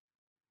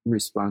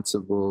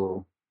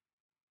responsible,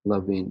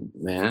 loving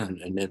man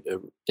and a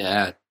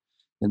dad.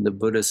 And the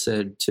Buddha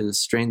said, to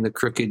strain the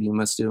crooked, you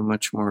must do a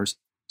much more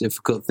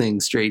difficult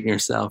thing: straighten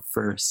yourself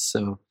first.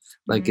 So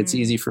it's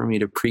easy for me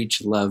to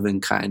preach love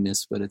and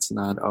kindness, but it's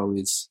not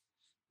always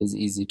as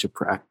easy to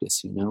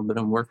practice, but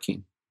I'm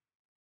working.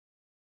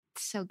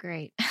 So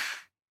great.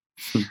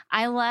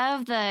 I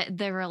love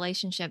the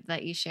relationship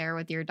that you share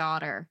with your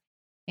daughter,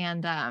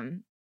 and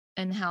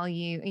how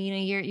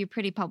you're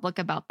pretty public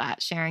about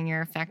that, sharing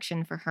your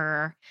affection for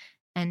her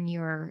and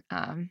your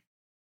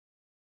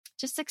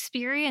just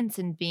experience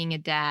in being a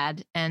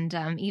dad. And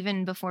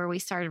even before we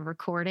started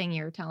recording,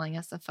 you were telling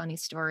us a funny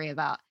story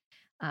about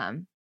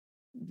her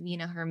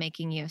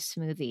making you a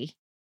smoothie,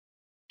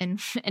 and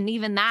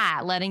even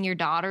that, letting your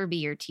daughter be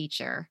your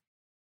teacher,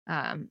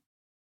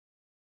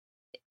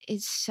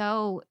 is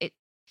so.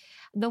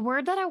 The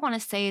word that I want to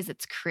say is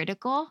it's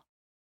critical.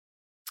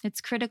 It's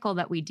critical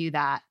that we do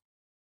that.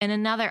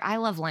 And I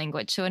love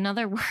language. So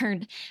another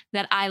word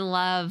that I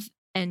love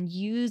and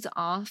use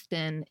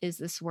often is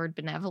this word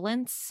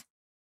benevolence,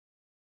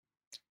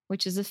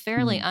 which is a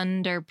fairly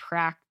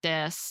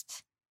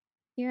under-practiced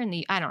here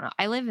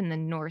I live in the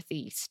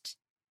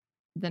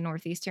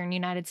northeastern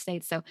United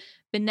States. So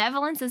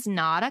benevolence is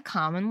not a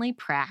commonly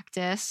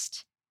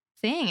practiced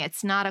thing.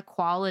 It's not a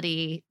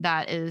quality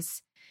that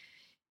is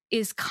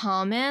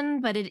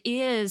common, but it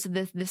is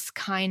this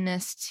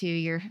kindness to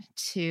your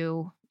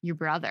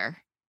brother,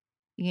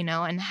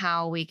 and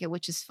how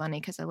which is funny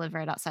because I live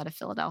right outside of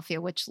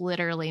Philadelphia, which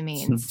literally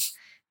means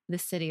the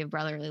city of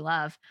brotherly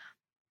love.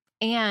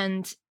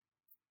 And,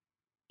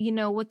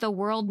 what the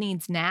world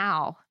needs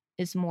now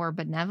is more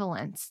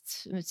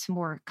benevolence. It's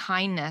more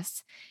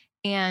kindness.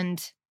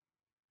 And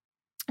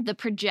the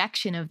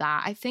projection of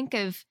that, I think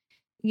of,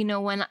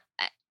 when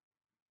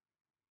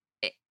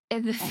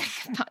the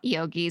thing about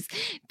yogis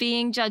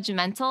being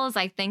judgmental is,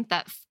 I think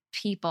that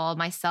people,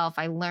 myself,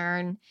 I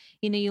learn,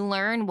 you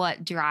learn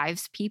what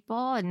drives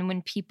people. And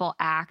when people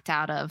act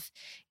out of,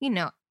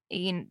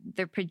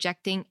 they're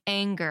projecting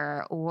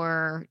anger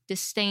or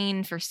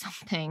disdain for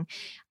something,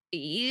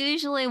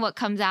 usually what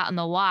comes out in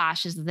the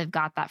wash is that they've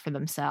got that for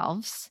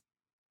themselves.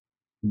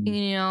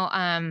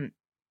 The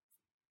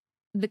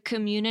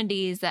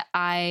communities that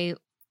I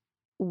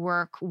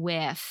work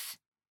with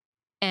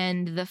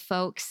and the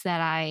folks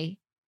that I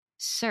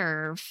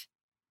serve,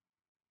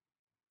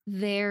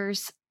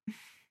 there's,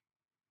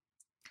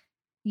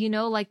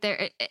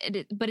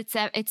 but it's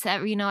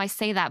I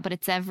say that, but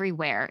it's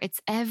everywhere.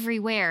 It's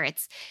everywhere.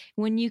 It's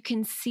when you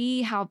can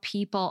see how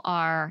people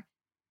are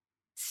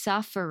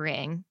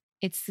suffering,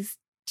 it's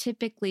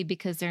typically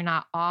because they're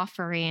not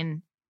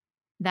offering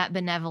that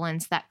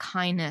benevolence, that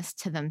kindness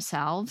to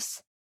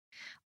themselves.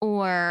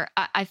 Or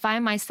I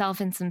find myself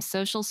in some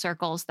social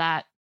circles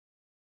that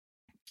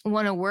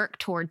want to work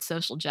towards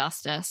social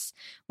justice,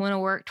 want to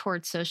work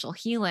towards social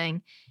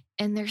healing,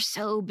 and they're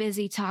so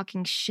busy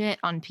talking shit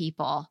on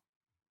people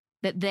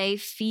that they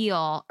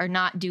feel are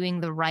not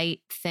doing the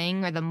right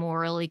thing or the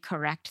morally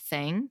correct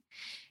thing.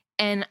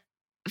 And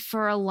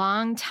for a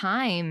long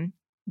time,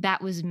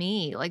 that was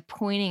me,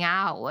 pointing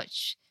out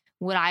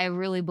what I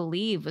really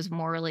believe was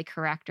morally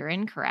correct or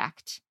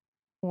incorrect,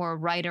 or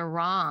right or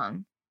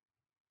wrong.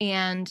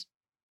 And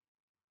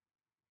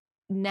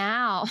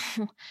now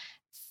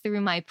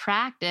through my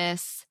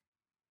practice,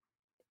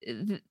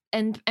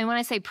 and when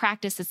I say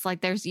practice, it's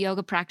there's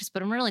yoga practice,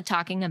 but I'm really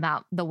talking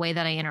about the way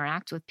that I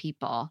interact with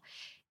people,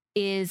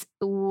 is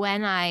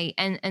when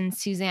and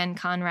Suzanne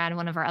Conrad,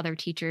 one of our other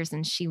teachers,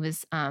 and she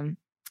was on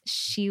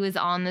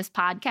this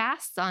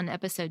podcast, on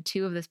episode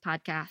 2 of this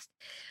podcast.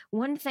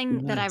 One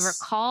thing that I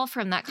recall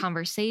from that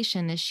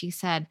conversation is she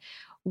said,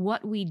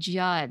 what we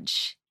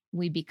judge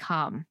we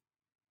become.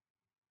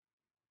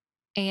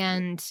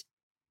 And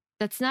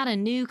that's not a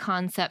new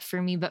concept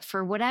for me, but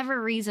for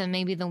whatever reason,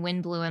 maybe the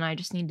wind blew and I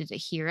just needed to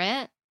hear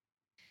it.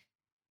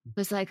 It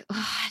was like, it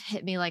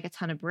hit me like a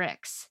ton of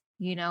bricks,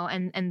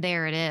 and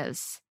there it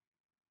is.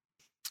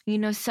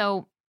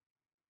 So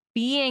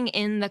being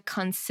in the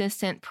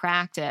consistent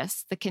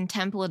practice, the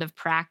contemplative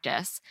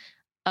practice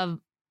of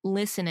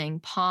listening,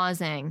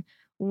 pausing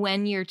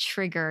when you're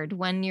triggered,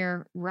 when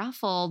you're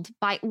ruffled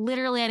by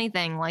literally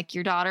anything, like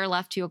your daughter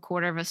left you a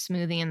quarter of a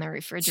smoothie in the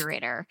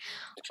refrigerator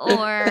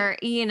or,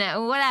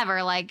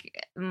 whatever,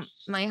 like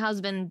my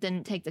husband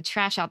didn't take the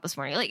trash out this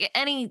morning, like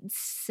any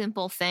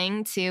simple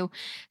thing, to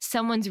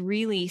someone's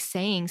really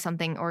saying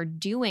something or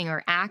doing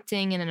or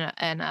acting in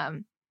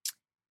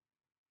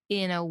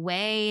a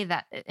way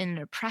that, in an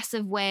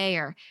oppressive way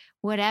or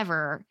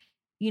whatever,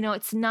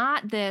 it's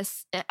not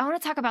this. I want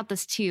to talk about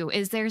this too,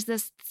 is there's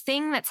this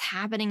thing that's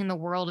happening in the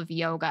world of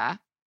yoga,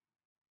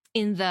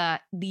 in I'm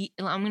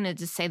going to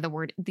just say the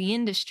word, the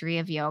industry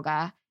of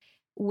yoga,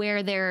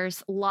 where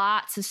there's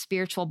lots of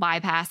spiritual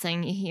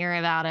bypassing. You hear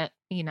about it,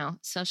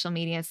 social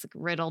media is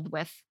riddled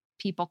with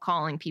people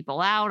calling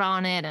people out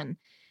on it. And,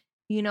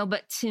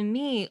 but to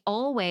me,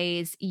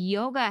 always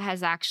yoga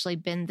has actually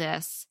been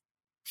this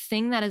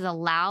thing that has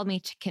allowed me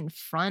to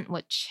confront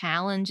what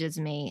challenges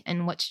me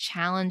and what's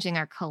challenging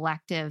our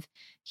collective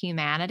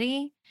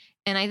humanity.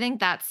 And I think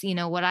that's,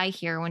 what I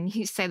hear when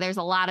you say there's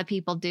a lot of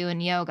people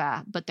doing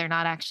yoga, but they're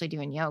not actually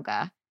doing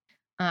yoga.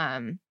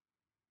 Or,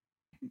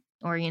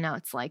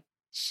 it's like,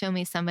 show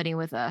me somebody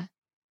with a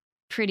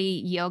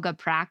pretty yoga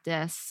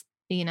practice,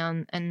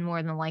 and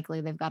more than likely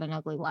they've got an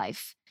ugly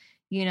life,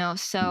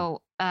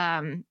 so,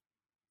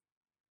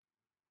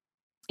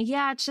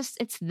 yeah,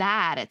 it's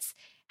that. It's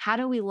how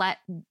do we let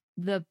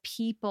the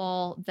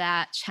people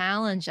that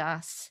challenge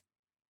us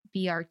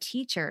be our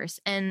teachers?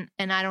 And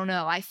I don't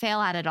know, I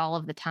fail at it all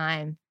of the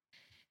time,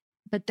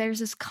 but there's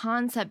this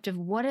concept of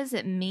what does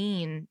it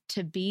mean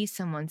to be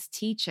someone's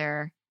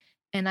teacher?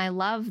 And I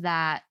love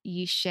that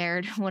you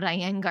shared what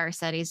Iyengar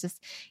said.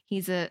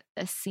 He's a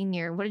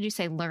senior, what did you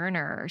say,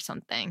 learner or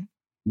something?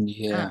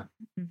 Yeah.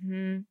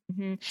 And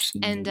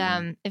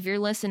if you're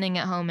listening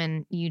at home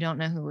and you don't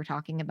know who we're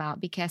talking about,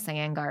 because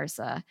Iyengar is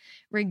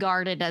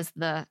regarded as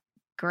the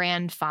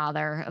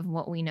grandfather of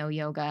what we know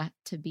yoga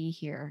to be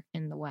here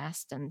in the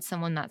West, and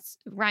someone that's,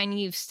 Ryan,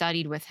 you've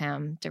studied with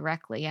him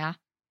directly, yeah?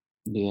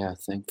 Yeah,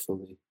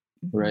 thankfully.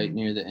 Right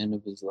near the end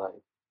of his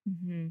life.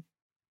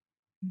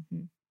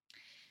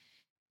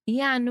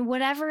 Yeah, and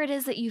whatever it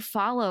is that you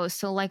follow.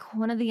 So like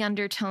one of the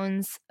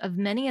undertones of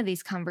many of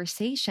these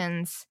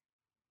conversations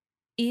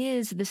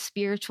is the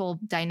spiritual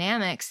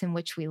dynamics in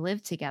which we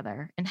live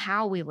together and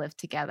how we live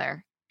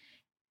together.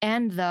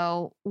 And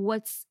though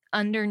what's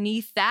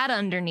underneath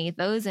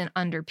those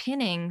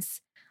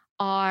underpinnings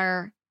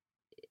are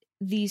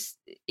these,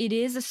 it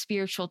is a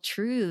spiritual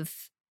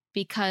truth,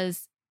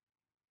 because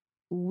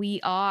we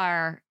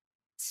are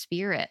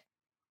spirit.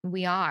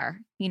 We are,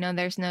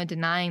 there's no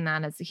denying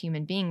that. As a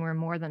human being, we're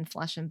more than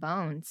flesh and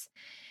bones.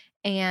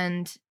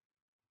 And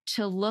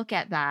to look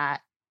at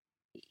that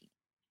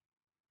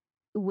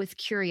with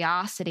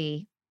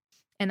curiosity,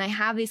 and I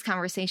have these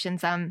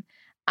conversations.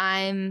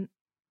 I'm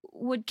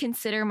would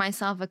consider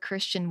myself a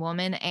Christian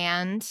woman,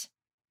 and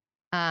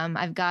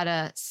I've got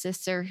a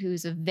sister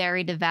who's a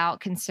very devout,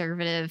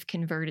 conservative,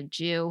 converted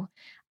Jew.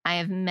 I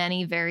have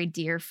many very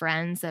dear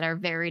friends that are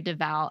very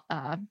devout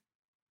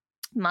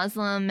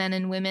Muslim men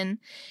and women.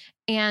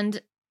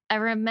 And I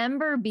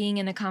remember being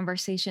in a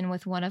conversation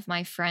with one of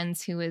my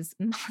friends who is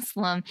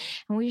Muslim,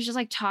 and we were just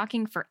like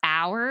talking for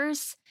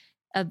hours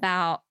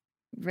about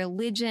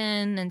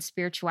religion and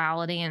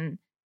spirituality, and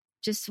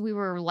just we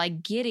were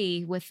like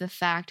giddy with the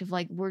fact of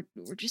like we're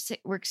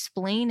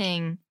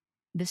explaining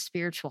the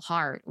spiritual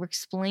heart, we're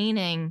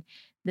explaining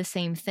the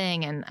same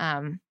thing.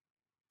 And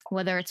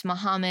whether it's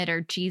Muhammad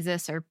or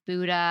Jesus or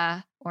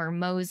Buddha or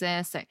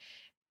Moses,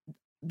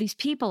 these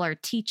people are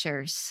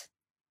teachers.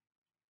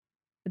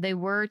 They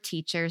were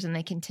teachers and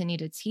they continue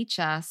to teach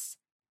us.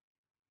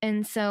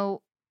 And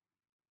so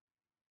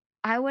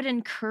I would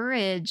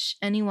encourage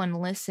anyone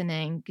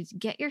listening,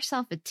 get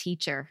yourself a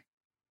teacher,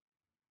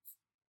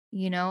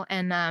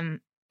 and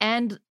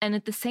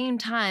at the same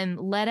time,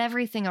 let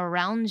everything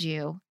around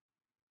you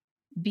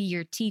be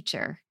your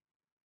teacher.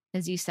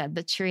 As you said,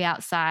 the tree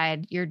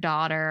outside, your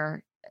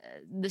daughter,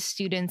 the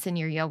students in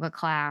your yoga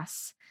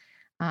class,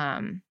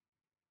 the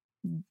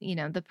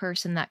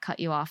person that cut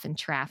you off in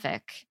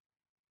traffic.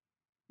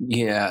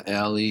 Yeah,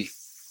 Allie,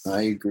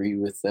 I agree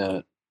with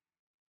that.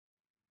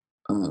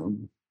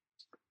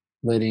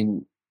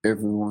 Letting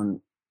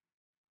everyone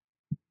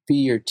be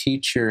your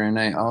teacher. And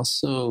I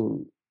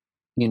also,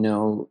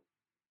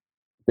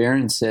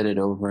 Barron said it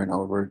over and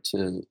over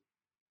to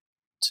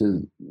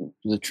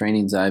the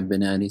trainings I've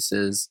been at. He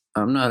says,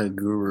 I'm not a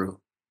guru.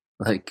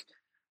 Like,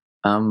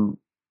 I'm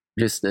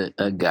just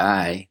a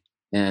guy.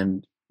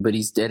 But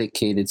he's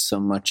dedicated so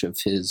much of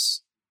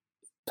his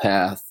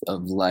path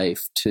of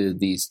life to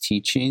these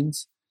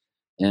teachings.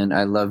 And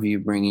I love you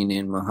bringing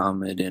in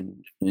Muhammad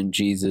and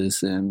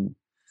Jesus and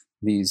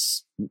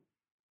these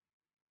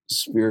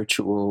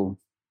spiritual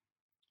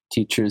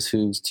teachers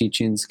whose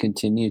teachings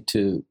continue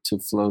to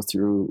flow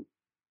through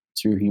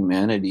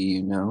humanity,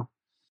 you know.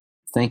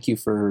 Thank you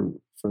for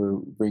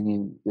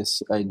bringing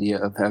this idea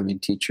of having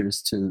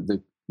teachers to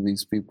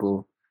these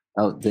people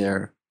out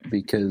there,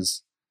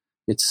 because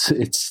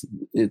it's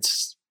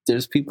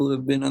there's people who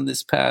have been on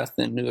this path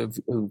and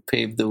who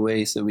paved the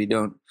way, so we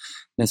don't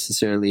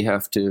necessarily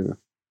have to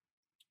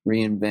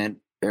reinvent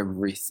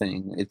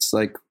everything. It's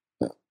like,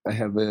 I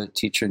have a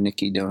teacher,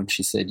 Nikki Doan,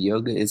 she said,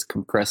 yoga is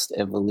compressed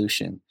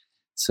evolution.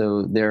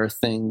 So there are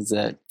things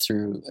that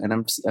through, and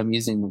I'm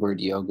using the word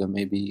yoga,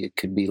 maybe it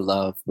could be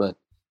love, but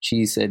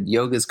she said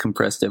yoga is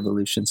compressed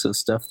evolution. So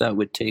stuff that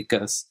would take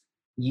us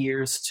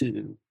years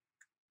to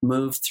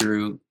move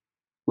through,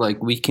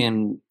 like, we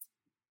can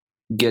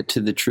get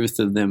to the truth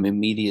of them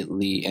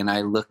immediately. And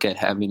I look at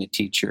having a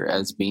teacher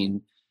as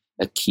being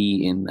a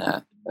key in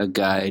that, a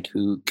guide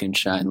who can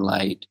shine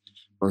light,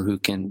 or who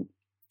can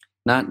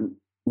not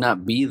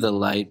be the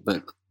light,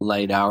 but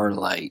light our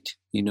light.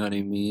 You know what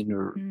I mean?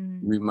 Or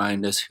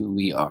remind us who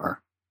we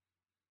are.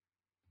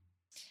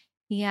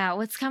 Yeah,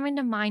 what's coming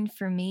to mind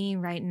for me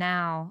right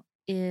now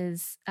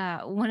is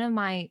one of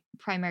my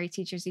primary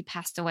teachers. He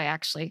passed away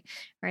actually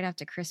right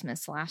after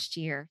Christmas last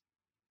year,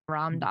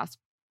 Ram Dass.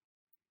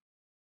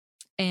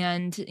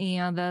 And, you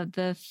know,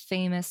 the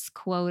famous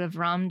quote of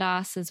Ram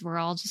Dass is, "We're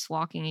all just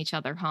walking each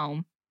other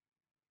home."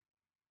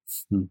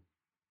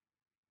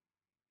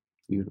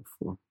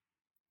 Beautiful.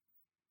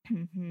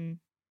 Mm-hmm.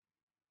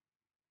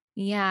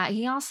 Yeah,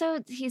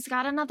 he's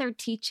got another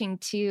teaching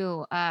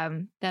too,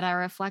 that I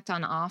reflect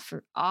on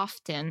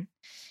often,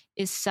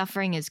 is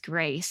suffering is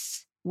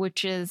grace,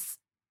 which is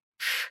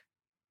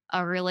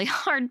a really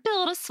hard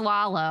pill to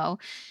swallow,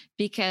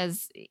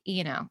 because,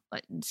 you know,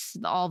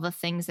 all the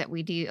things that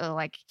we do,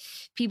 like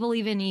people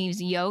even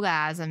use yoga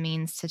as a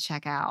means to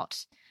check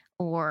out,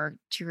 or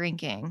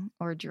drinking,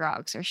 or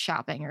drugs, or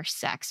shopping, or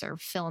sex, or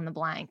fill in the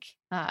blank,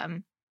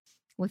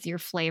 with your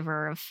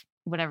flavor of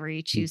whatever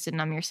you choose to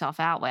numb yourself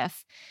out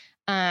with.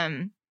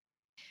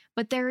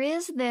 But there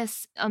is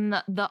this,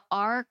 the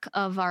arc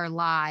of our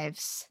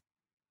lives,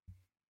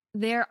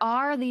 there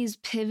are these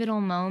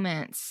pivotal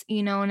moments,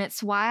 you know, and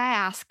it's why I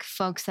ask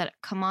folks that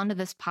come onto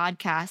this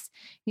podcast,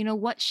 you know,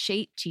 what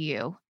shaped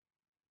you?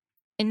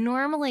 And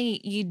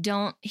normally I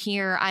don't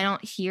hear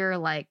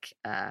like,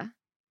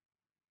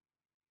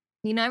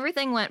 you know,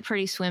 everything went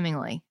pretty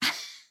swimmingly.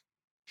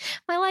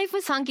 My life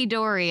was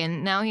hunky-dory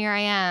and now here I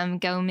am,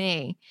 go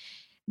me.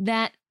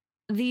 That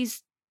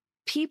these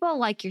people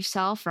like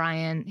yourself,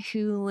 Ryan,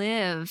 who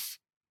live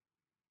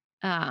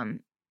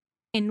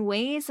in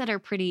ways that are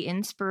pretty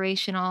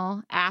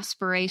inspirational,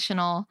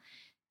 aspirational,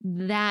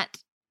 that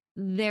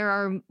there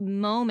are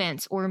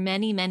moments, or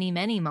many, many,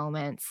 many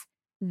moments,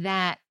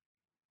 that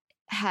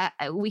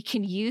we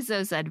can use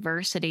those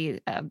adversity,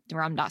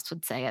 Ram Dass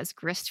would say, as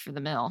grist for the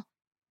mill.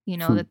 You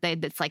know,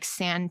 that's like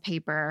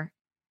sandpaper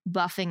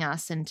buffing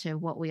us into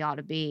what we ought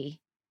to be.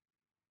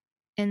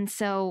 And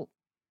so,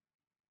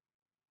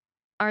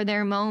 are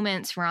there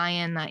moments,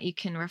 Ryan, that you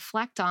can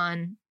reflect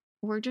on,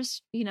 or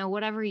just, you know,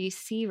 whatever you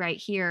see right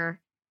here,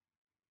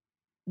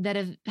 that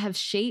have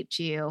shaped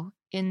you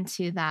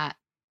into that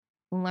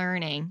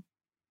learning?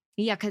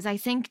 Yeah, because I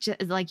think,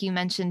 like you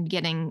mentioned,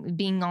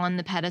 being on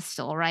the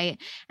pedestal, right?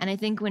 And I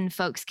think when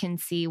folks can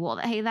see, well,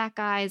 hey, that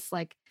guy's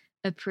like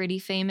a pretty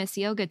famous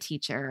yoga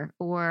teacher,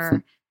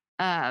 or,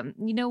 you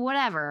know,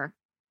 whatever,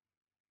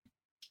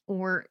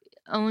 or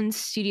owns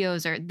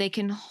studios, or they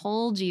can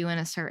hold you in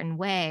a certain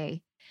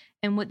way.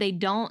 And what they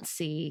don't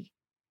see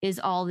is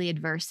all the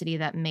adversity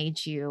that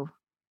made you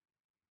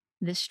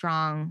the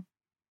strong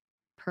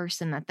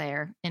person that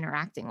they're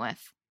interacting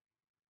with.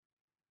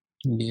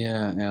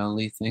 Yeah,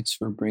 Allie, thanks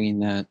for bringing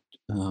that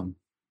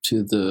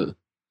to the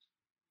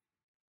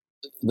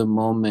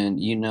moment.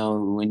 You know,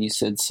 when you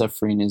said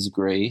suffering is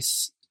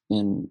grace,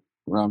 and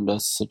Ram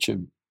Dass, such a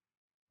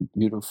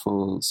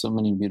so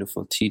many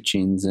beautiful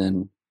teachings,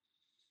 and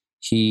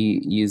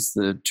he used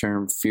the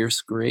term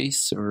fierce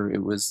grace, or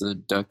it was the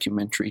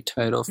documentary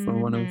title for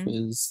one of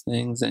his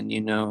things. And, you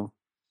know,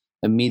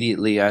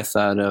 immediately I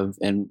thought of,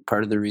 and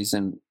part of the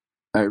reason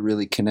I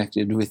really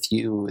connected with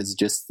you is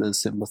just the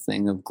simple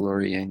thing of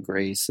glory and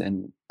grace.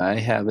 And I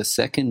have a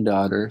second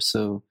daughter.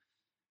 So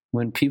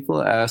when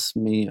people ask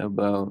me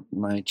about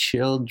my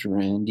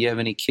children, do you have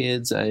any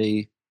kids?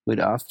 I would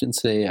often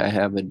say I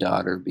have a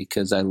daughter,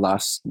 because I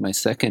lost my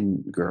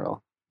second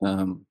girl.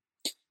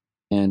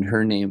 And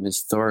her name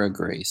is Thora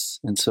Grace.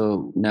 And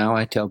so now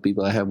I tell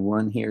people I have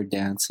one here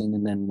dancing,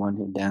 and then one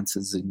who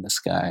dances in the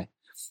sky.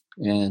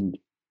 And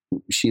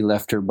she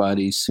left her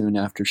body soon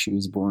after she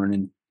was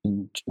born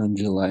on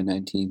July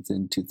 19th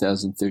in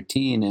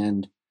 2013.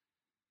 And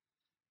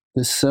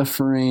the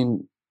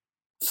suffering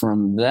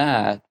from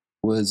that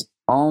was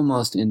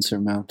almost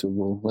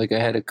insurmountable. Like, I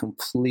had a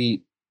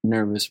complete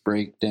nervous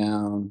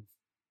breakdown,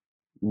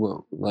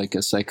 like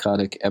a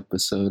psychotic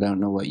episode. I don't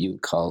know what you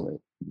would call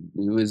it.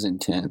 It was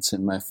intense,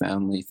 and my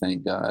family,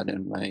 thank God,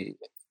 and my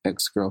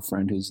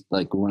ex-girlfriend, who's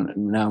like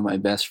now my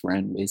best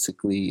friend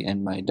basically,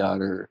 and my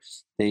daughter,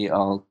 they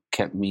all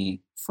kept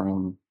me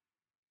from,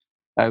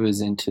 I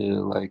was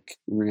into like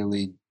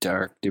really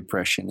dark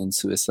depression and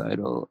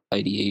suicidal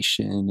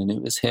ideation, and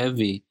it was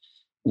heavy.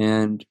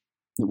 And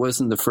it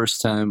wasn't the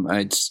first time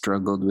I'd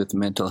struggled with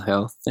mental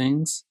health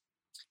things.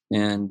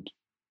 And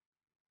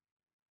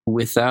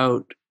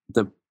without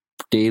the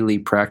daily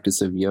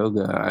practice of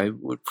yoga, I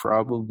would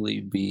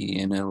probably be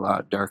in a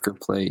lot darker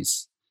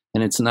place.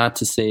 And it's not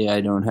to say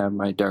I don't have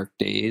my dark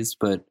days,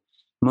 but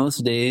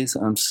most days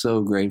I'm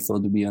so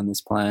grateful to be on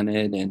this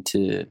planet and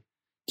to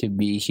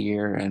be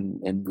here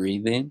and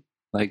breathing,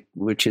 like,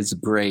 which is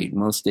great.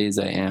 Most days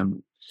I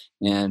am.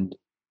 And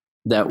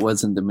that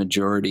wasn't the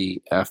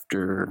majority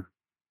after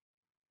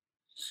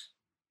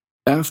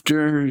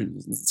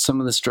some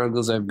of the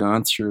struggles I've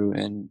gone through.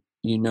 And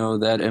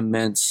that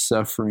immense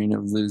suffering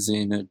of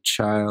losing a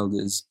child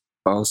is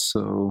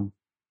also,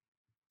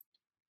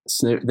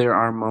 so there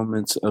are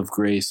moments of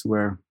grace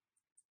where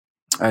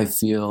I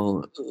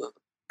feel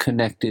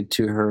connected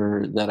to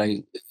her, that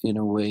in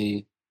a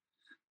way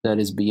that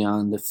is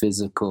beyond the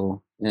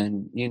physical.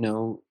 And,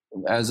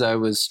 as I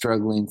was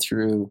struggling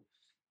through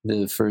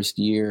the first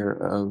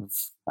year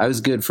I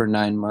was good for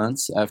 9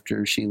 months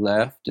after she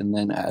left. And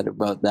then at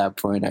about that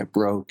point, I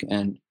broke.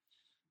 And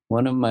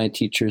one of my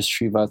teachers,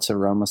 Srivatsa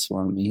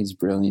Ramaswamy, he's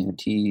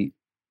brilliant.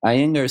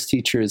 Iyengar's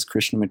teacher is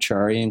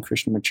Krishnamacharya, and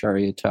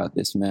Krishnamacharya taught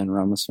this man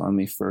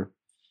Ramaswamy for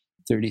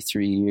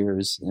 33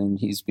 years. And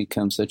he's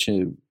become such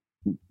a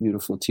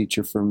beautiful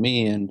teacher for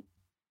me. And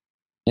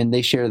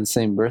they share the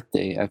same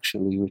birthday,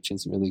 actually, which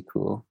is really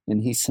cool.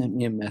 And he sent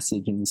me a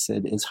message and he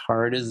said, as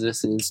hard as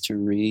this is to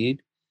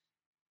read,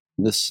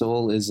 the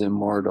soul is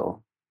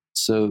immortal.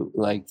 So,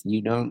 like,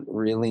 you don't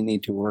really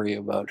need to worry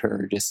about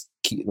her. Just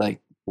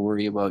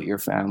worry about your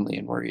family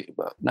and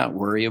not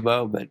worry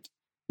about, but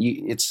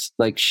it's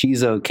like,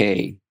 she's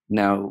okay.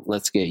 Now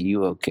let's get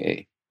you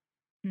okay.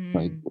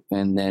 Like,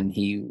 and then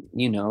he,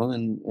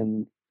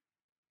 and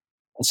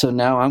so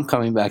now I'm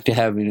coming back to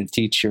having a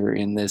teacher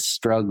in this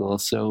struggle.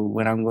 So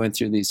when I'm going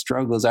through these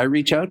struggles, I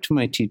reach out to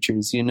my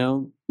teachers.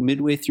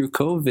 Midway through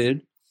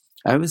COVID,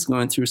 I was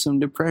going through some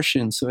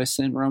depression. So I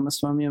sent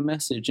Ramaswamy a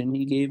message, and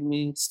he gave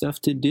me stuff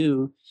to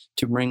do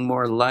to bring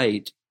more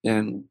light,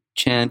 and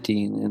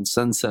chanting and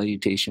sun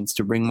salutations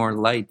to bring more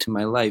light to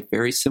my life.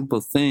 Very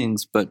simple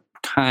things, but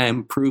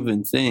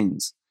time-proven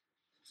things.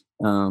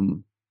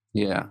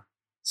 Yeah.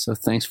 So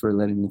thanks for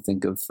letting me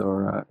think of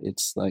Thora.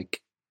 It's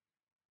like,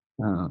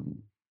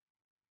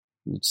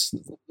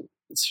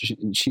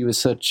 she is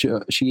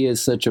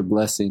such a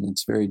blessing.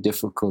 It's very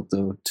difficult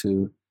though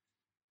to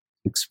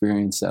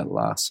experience that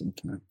loss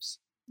sometimes.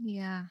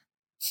 Yeah.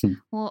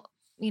 Well,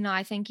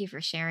 I thank you for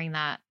sharing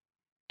that.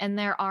 And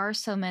there are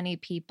so many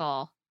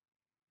people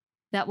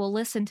that will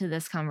listen to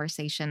this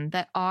conversation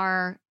that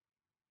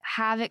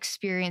have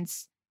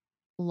experienced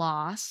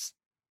loss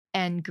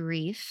and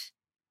grief,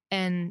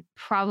 and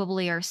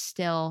probably are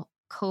still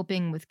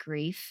coping with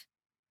grief.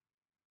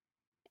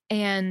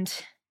 And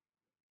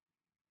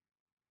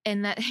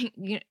that,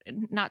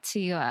 not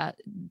to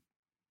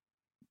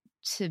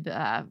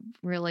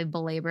really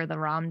belabor the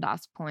Ram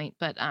Dass point,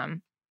 but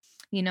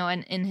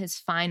in his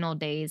final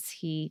days,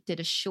 he did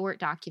a short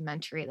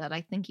documentary that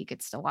I think you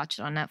could still watch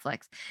it on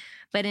Netflix.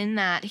 But in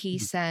that, he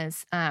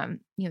says,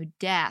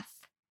 death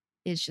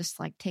is just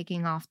like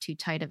taking off too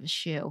tight of a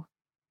shoe.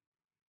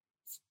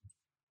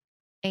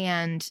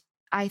 And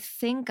I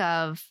think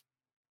of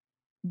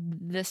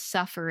the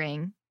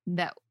suffering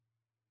that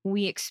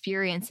we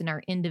experience in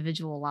our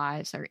individual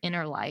lives, our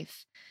inner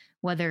life,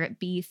 whether it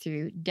be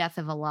through death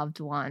of a loved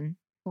one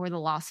or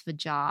the loss of a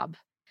job,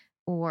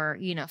 or,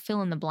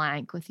 fill in the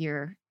blank with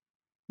your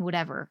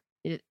whatever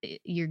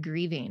you're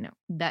grieving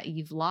that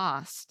you've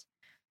lost.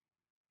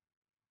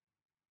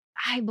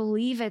 I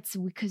believe it's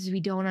because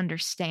we don't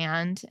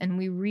understand, and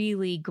we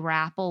really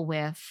grapple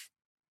with,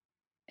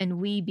 and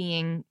we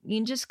being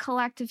just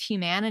collective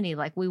humanity,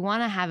 like, we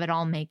want to have it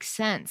all make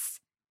sense.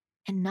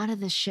 And none of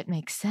this shit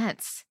makes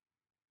sense.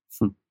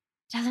 It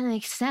doesn't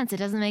make sense. It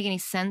doesn't make any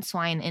sense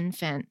why an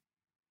infant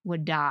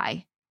would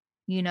die,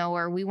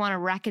 or we want to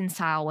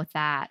reconcile with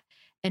that.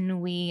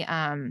 And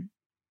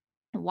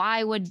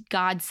why would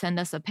God send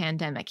us a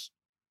pandemic?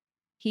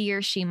 He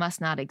or she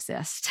must not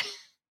exist.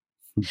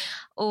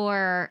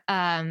 Or,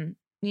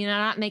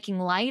 not making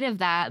light of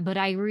that, but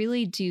I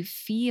really do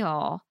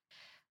feel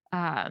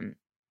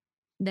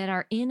that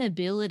our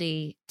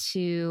inability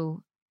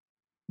to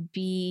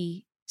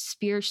be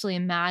spiritually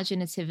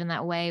imaginative in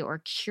that way,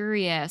 or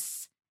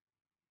curious,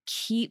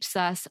 keeps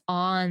us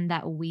on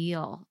that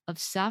wheel of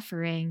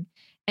suffering.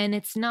 And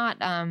it's not,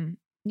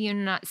 you're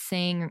not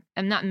saying,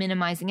 I'm not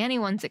minimizing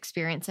anyone's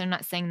experience. I'm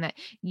not saying that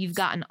you've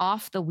gotten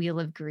off the wheel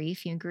of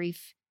grief.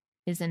 Grief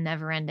is a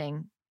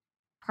never-ending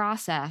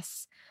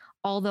process.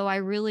 Although I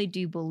really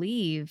do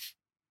believe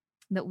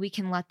that we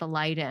can let the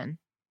light in,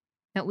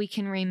 that we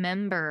can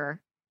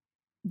remember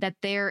that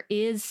there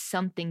is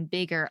something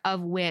bigger,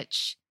 of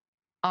which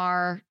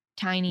our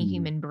tiny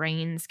human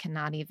brains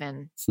cannot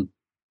even,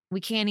 we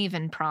can't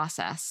even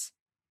process.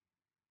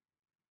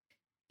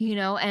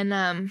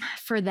 And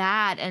for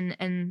that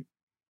and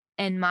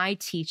my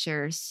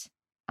teachers,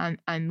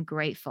 I'm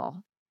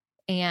grateful.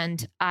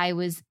 And I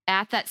was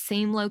at that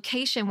same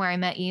location where I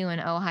met you in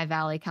Ojai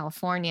Valley,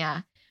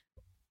 California,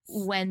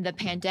 when the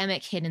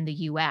pandemic hit in the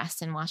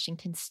US in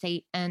Washington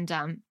State. And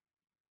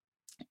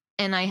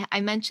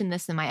I mentioned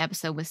this in my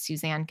episode with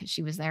Suzanne because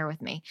she was there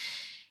with me.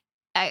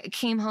 I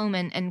came home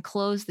and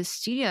closed the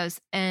studios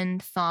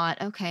and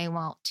thought, okay,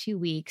 well, 2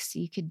 weeks,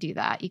 you could do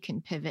that. You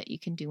can pivot, you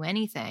can do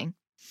anything.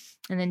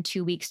 And then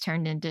 2 weeks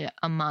turned into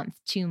a month,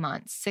 2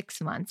 months,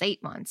 6 months,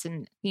 8 months.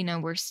 And,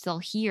 we're still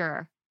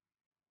here.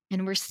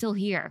 And we're still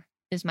here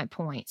is my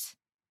point.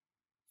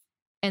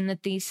 And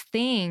that these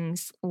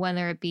things,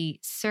 whether it be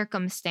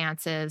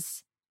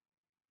circumstances,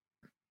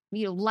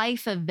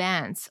 life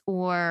events,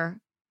 or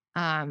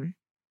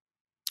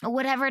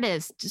whatever it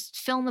is, just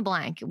fill in the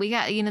blank. We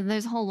got,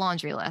 there's a whole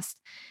laundry list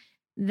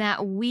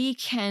that we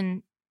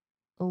can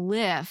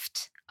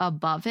lift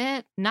above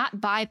it,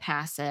 not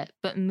bypass it,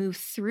 but move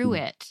through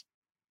it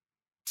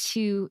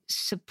to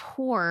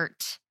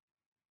support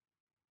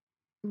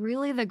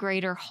really the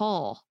greater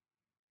whole.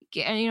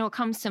 And, what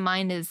comes to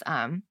mind is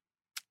I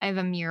have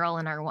a mural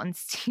in our one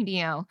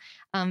studio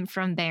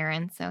from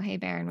Barron. So, hey,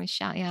 Barron, we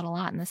shout you out a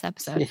lot in this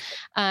episode.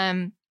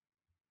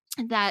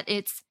 That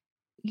it's,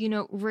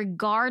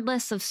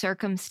 regardless of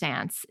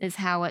circumstance is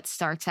how it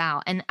starts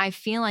out. And I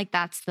feel like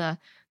that's the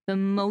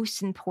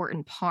most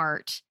important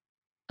part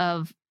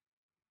of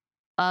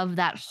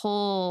that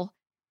whole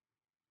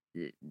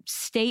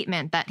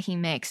statement that he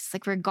makes. It's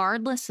like,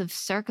 regardless of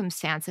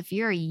circumstance, if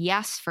you're a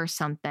yes for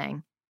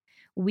something,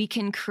 we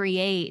can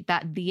create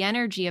the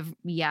energy of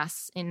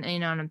yes, and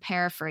I'm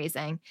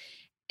paraphrasing,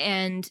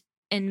 and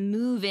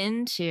move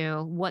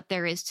into what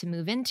there is to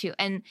move into.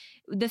 And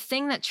the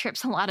thing that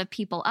trips a lot of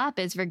people up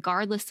is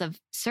regardless of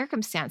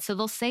circumstance. So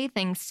they'll say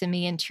things to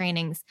me in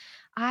trainings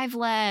I've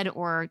led,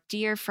 or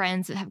dear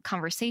friends that have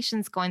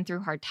conversations going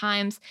through hard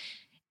times.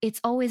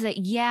 It's always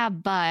yeah,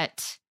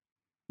 but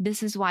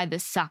this is why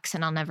this sucks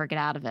and I'll never get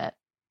out of it.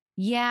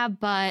 Yeah,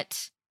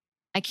 but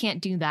I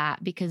can't do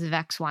that because of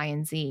X, Y,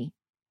 and Z.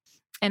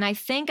 And I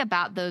think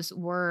about those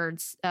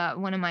words.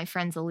 One of my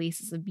friends, Elise,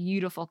 is a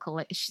beautiful,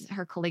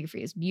 her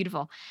calligraphy is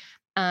beautiful.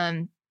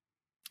 And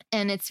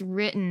it's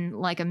written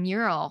like a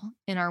mural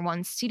in our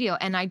one studio.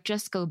 And I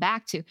just go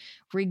back to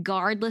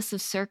regardless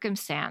of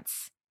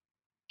circumstance.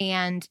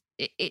 And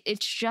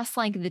it's just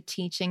like the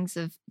teachings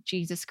of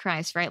Jesus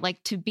Christ, right?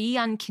 Like to be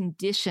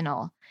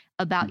unconditional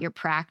about your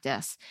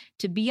practice,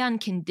 to be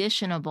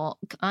unconditional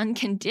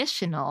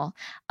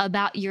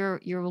about your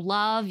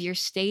love, your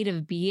state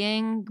of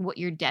being, what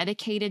you're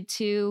dedicated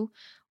to,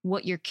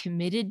 what you're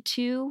committed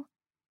to.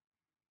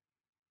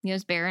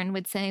 As Barron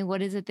would say,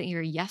 what is it that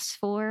you're yes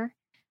for?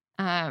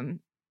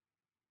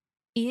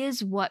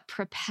 Is what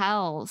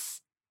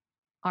propels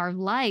our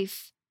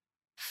life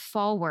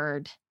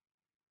forward.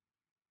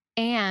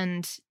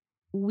 And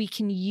we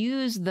can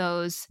use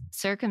those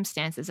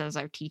circumstances as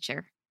our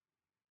teacher.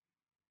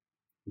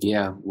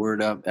 Yeah,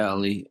 word up,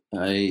 Allie.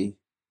 I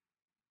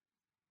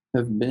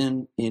have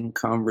been in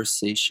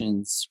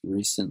conversations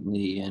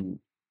recently, and,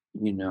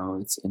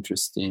 it's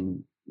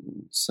interesting,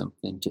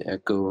 something to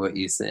echo what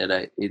you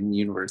said. In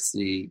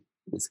university,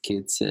 this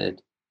kid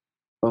said,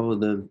 oh,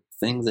 the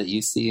things that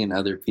you see in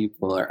other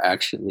people are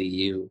actually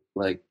you.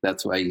 Like,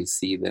 that's why you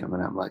see them.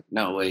 And I'm like,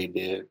 no way,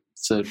 dude.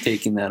 So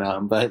taking that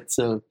on. But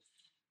so,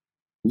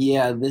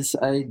 yeah, this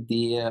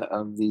idea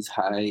of these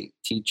high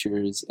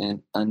teachers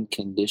and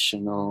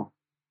unconditional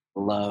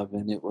love,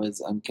 and it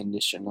was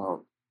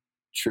unconditional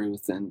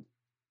truth. And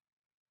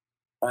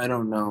I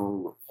don't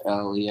know,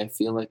 Allie, I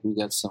feel like we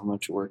got so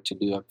much work to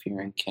do up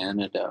here in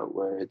Canada,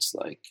 where it's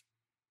like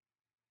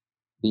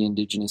the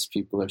Indigenous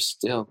people are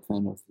still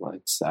kind of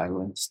like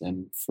silenced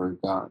and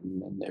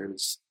forgotten, and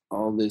there's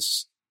all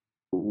this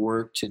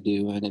work to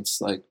do. And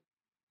it's like,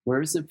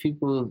 where's the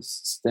people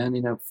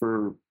standing up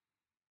for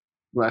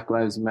Black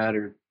Lives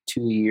Matter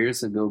 2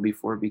 years ago,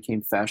 before it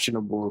became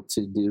fashionable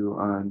to do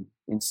on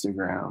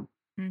Instagram?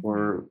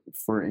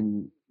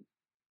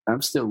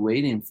 I'm still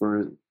waiting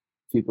for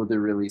people to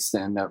really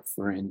stand up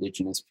for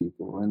Indigenous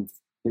people. And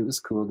it was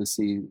cool to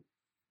see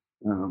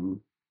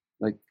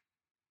like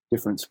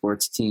different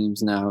sports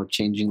teams now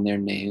changing their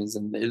names,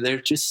 and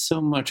there's just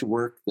so much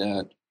work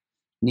that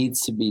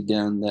needs to be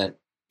done that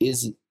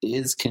is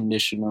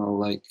conditional.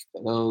 Like,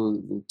 oh,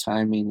 the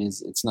timing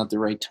it's not the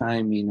right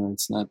timing, or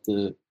it's not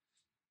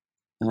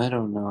I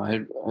don't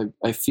know.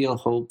 I feel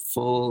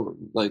hopeful,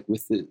 like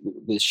with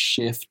this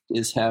shift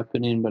is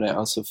happening, but I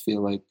also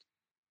feel like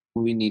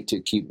we need to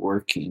keep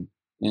working.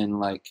 And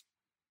like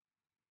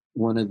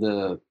one of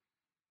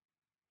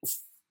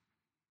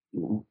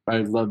I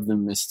love the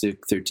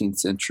mystic 13th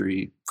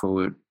century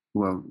poet,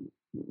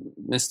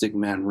 mystic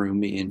man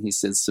Rumi, and he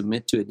says,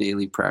 submit to a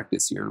daily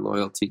practice. Your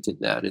loyalty to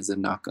that is a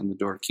knock on the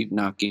door. Keep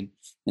knocking,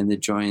 and the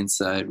joy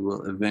inside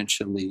will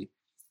eventually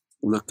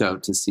look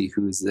out to see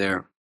who's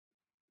there.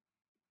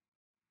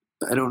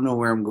 I don't know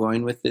where I'm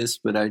going with this,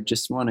 but I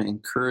just want to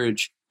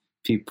encourage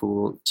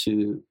people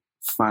to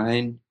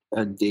find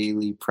a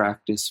daily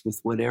practice with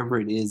whatever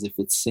it is, if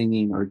it's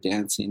singing or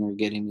dancing or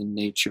getting in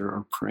nature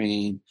or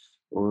praying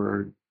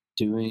or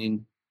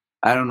doing,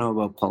 I don't know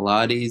about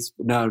Pilates.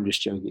 No, I'm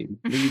just joking.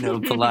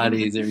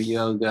 Pilates or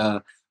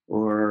yoga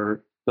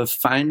but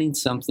finding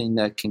something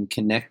that can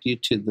connect you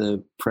to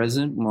the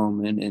present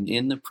moment, and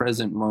in the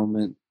present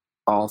moment,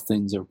 all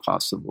things are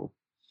possible.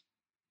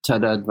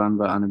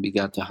 Tadadvanva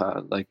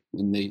anabhigataha, like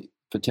in the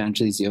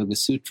Patanjali's Yoga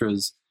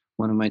Sutras,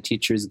 one of my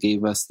teachers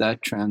gave us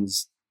that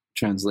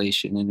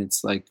translation, and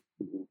it's like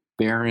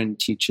Barron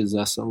teaches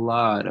us a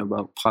lot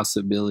about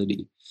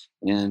possibility.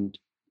 And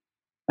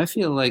I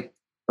feel like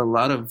a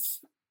lot of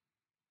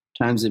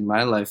times in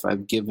my life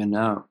I've given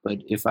up, but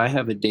if I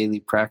have a daily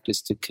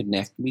practice to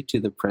connect me to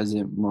the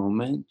present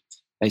moment,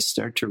 I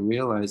start to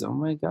realize, oh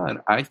my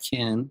God, I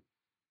can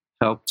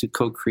help to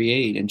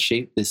co-create and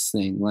shape this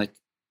thing. Like,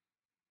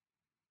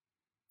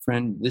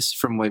 friend, this is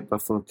from White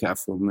Buffalo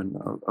Calf Woman.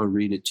 I'll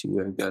read it to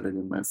you. I've got it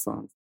in my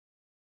phone.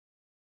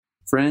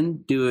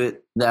 Friend, do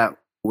it that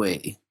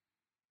way.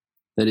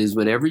 That is,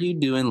 whatever you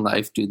do in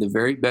life, do the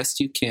very best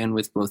you can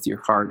with both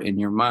your heart and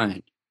your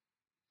mind.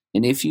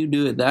 And if you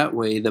do it that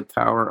way, the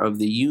power of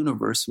the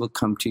universe will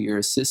come to your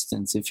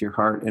assistance if your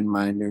heart and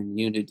mind are in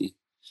unity.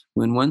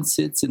 When one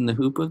sits in the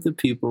hoop of the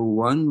people,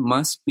 one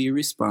must be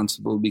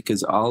responsible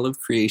because all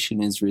of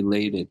creation is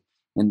related.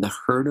 And the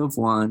hurt of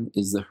one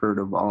is the hurt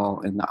of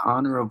all, and the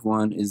honor of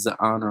one is the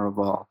honor of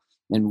all.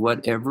 And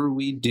whatever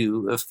we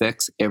do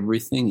affects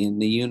everything in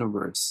the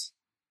universe.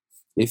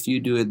 If you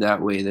do it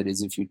that way, that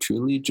is, if you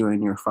truly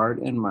join your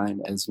heart and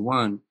mind as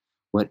one,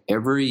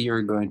 whatever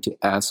you're going to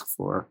ask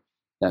for,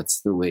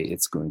 that's the way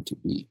it's going to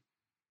be.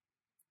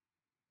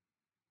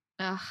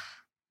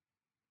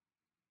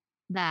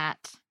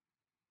 That.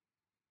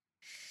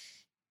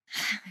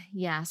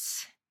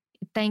 Yes.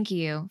 Thank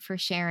you for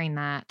sharing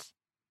that.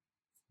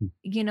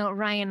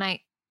 Ryan,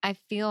 I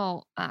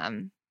feel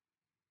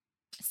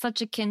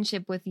such a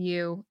kinship with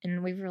you, and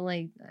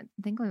I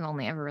think we've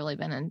only ever really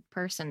been in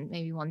person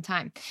maybe one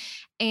time.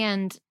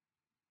 And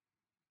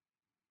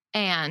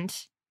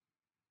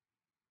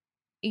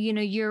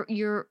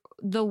you're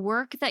the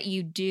work that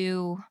you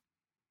do,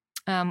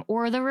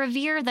 or the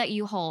revere that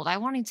you hold. I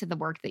wanted to the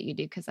work that you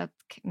do, because that,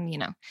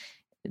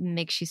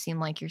 makes you seem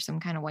like you're some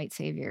kind of white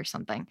savior or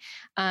something.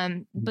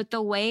 But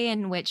the way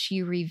in which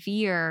you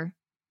revere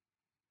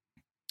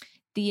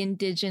the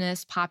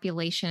Indigenous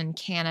population in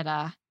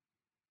Canada.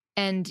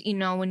 And,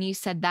 when you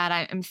said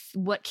that,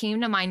 what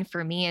came to mind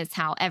for me is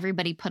how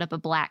everybody put up a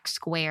black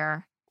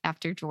square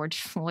after George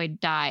Floyd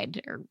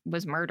died or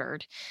was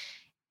murdered.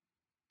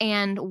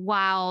 And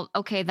while,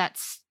 okay,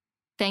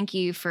 thank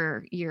you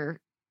for your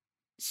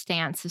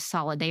stance of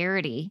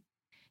solidarity.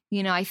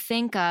 I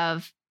think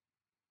of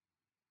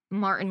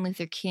Martin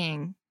Luther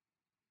King,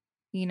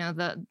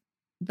 the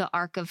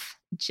arc of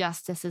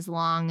justice is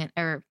long,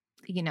 or,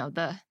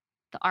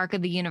 the arc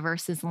of the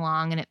universe is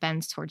long and it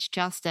bends towards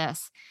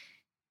justice.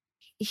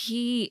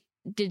 He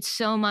did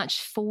so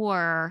much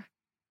for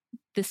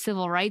the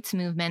civil rights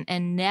movement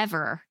and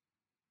never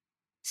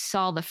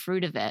saw the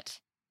fruit of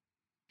it.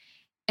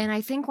 And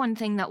I think one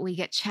thing that we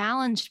get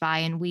challenged by,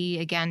 and we,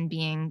 again,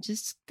 being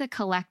just the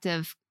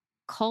collective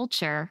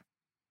culture,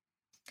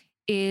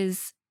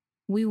 is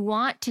we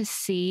want to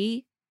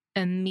see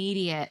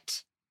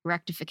immediate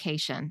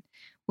rectification.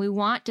 We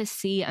want to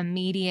see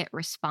immediate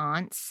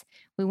response.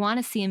 We want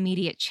to see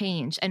immediate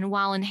change. And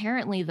while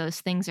inherently those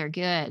things are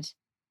good,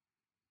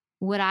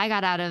 what I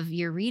got out of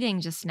your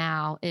reading just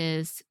now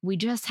is we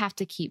just have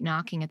to keep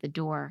knocking at the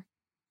door.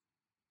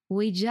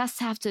 We just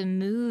have to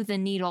move the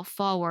needle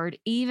forward,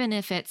 even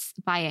if it's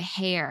by a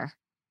hair.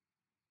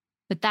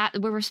 But that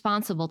we're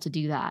responsible to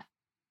do that,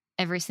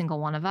 every single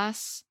one of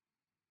us.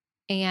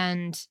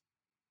 And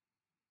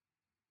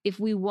if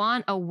we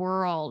want a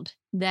world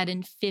that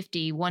in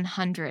 50,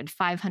 100,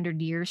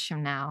 500 years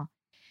from now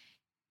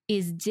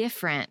is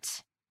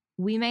different,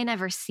 we may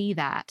never see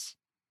that,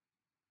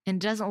 and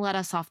doesn't let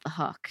us off the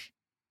hook.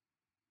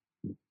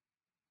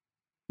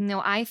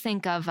 I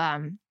think of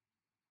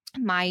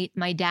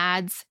my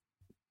dad's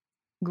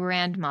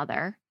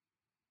grandmother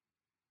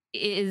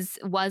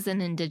was an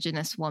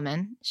Indigenous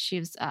woman. She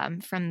was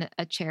from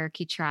a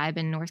Cherokee tribe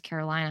in North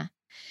Carolina.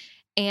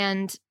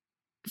 And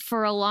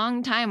for a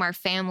long time, our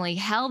family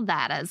held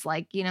that as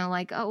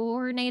oh,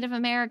 we're Native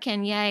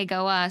American. Yay,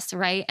 go us.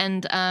 Right.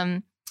 And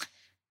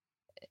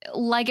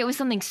it was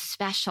something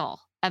special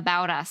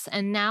about us.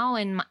 And now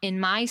in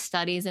my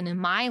studies and in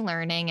my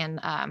learning,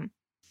 and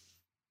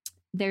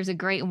there's a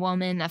great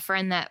woman, a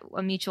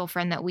mutual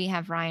friend that we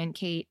have, Ryan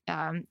Kate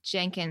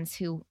Jenkins,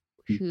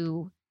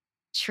 who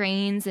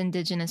trains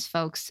Indigenous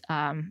folks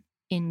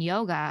in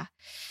yoga.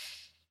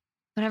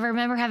 But I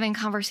remember having a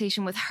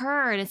conversation with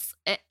her,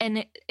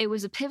 and it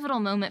was a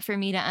pivotal moment for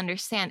me to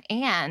understand.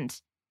 And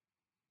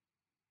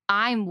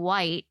I'm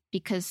white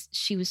because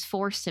she was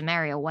forced to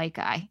marry a white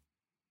guy.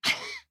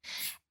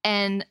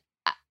 and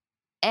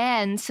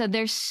so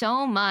there's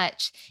so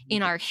much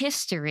in our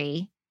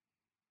history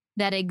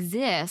that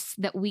exists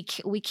that we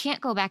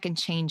can't go back and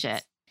change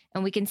it.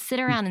 And we can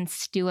sit around and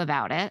stew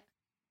about it.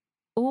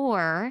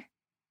 or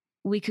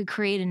we could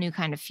create a new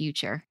kind of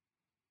future.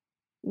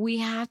 We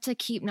have to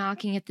keep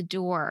knocking at the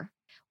door.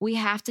 We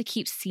have to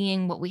keep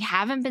seeing what we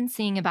haven't been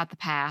seeing about the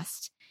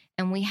past,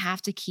 and we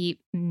have to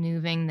keep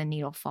moving the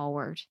needle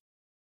forward.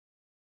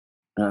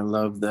 I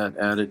love that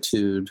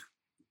attitude,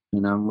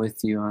 and I'm with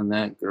you on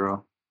that,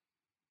 girl.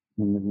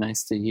 And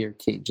nice to hear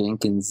Kate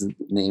Jenkins'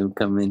 name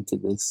come into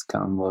this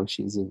combo.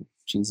 She's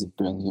a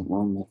brilliant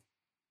woman.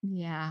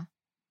 Yeah.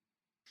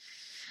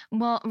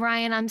 Well,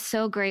 Ryan, I'm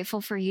so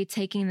grateful for you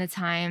taking the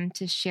time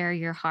to share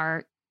your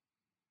heart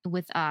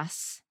with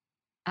us.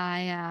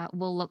 I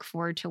will look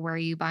forward to where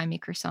you buy me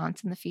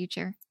croissants in the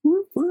future.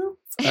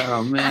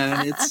 Oh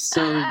man, it's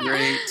so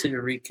great to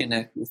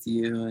reconnect with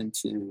you and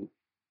to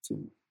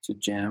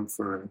jam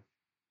for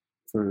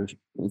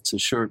it's a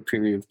short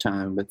period of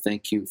time, but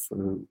thank you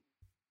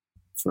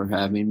for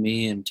having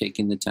me and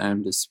taking the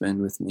time to spend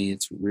with me.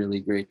 It's really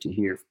great to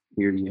hear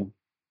you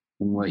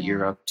and what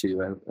you're up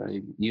to.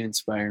 You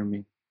inspire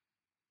me.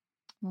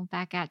 Well,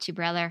 back at you,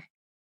 brother.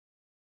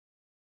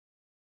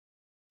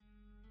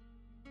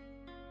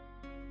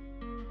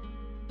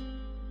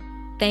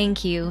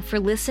 Thank you for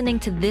listening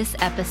to this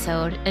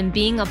episode and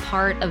being a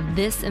part of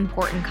this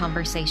important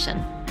conversation.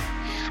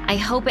 I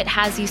hope it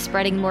has you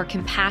spreading more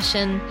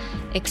compassion,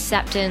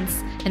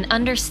 acceptance, and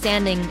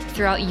understanding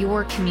throughout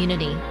your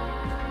community.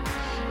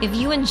 If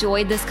you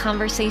enjoyed this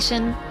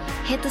conversation,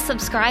 hit the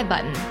subscribe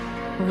button,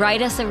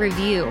 write us a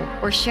review,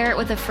 or share it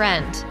with a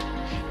friend,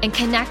 and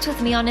connect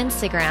with me on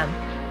Instagram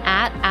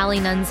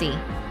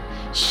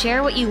 @AllieNunzi.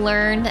 Share what you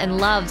learned and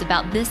loved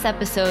about this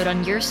episode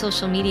on your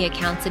social media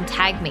accounts and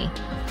tag me.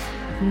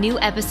 New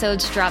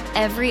episodes drop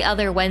every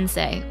other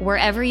Wednesday,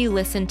 wherever you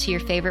listen to your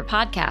favorite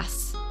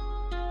podcasts.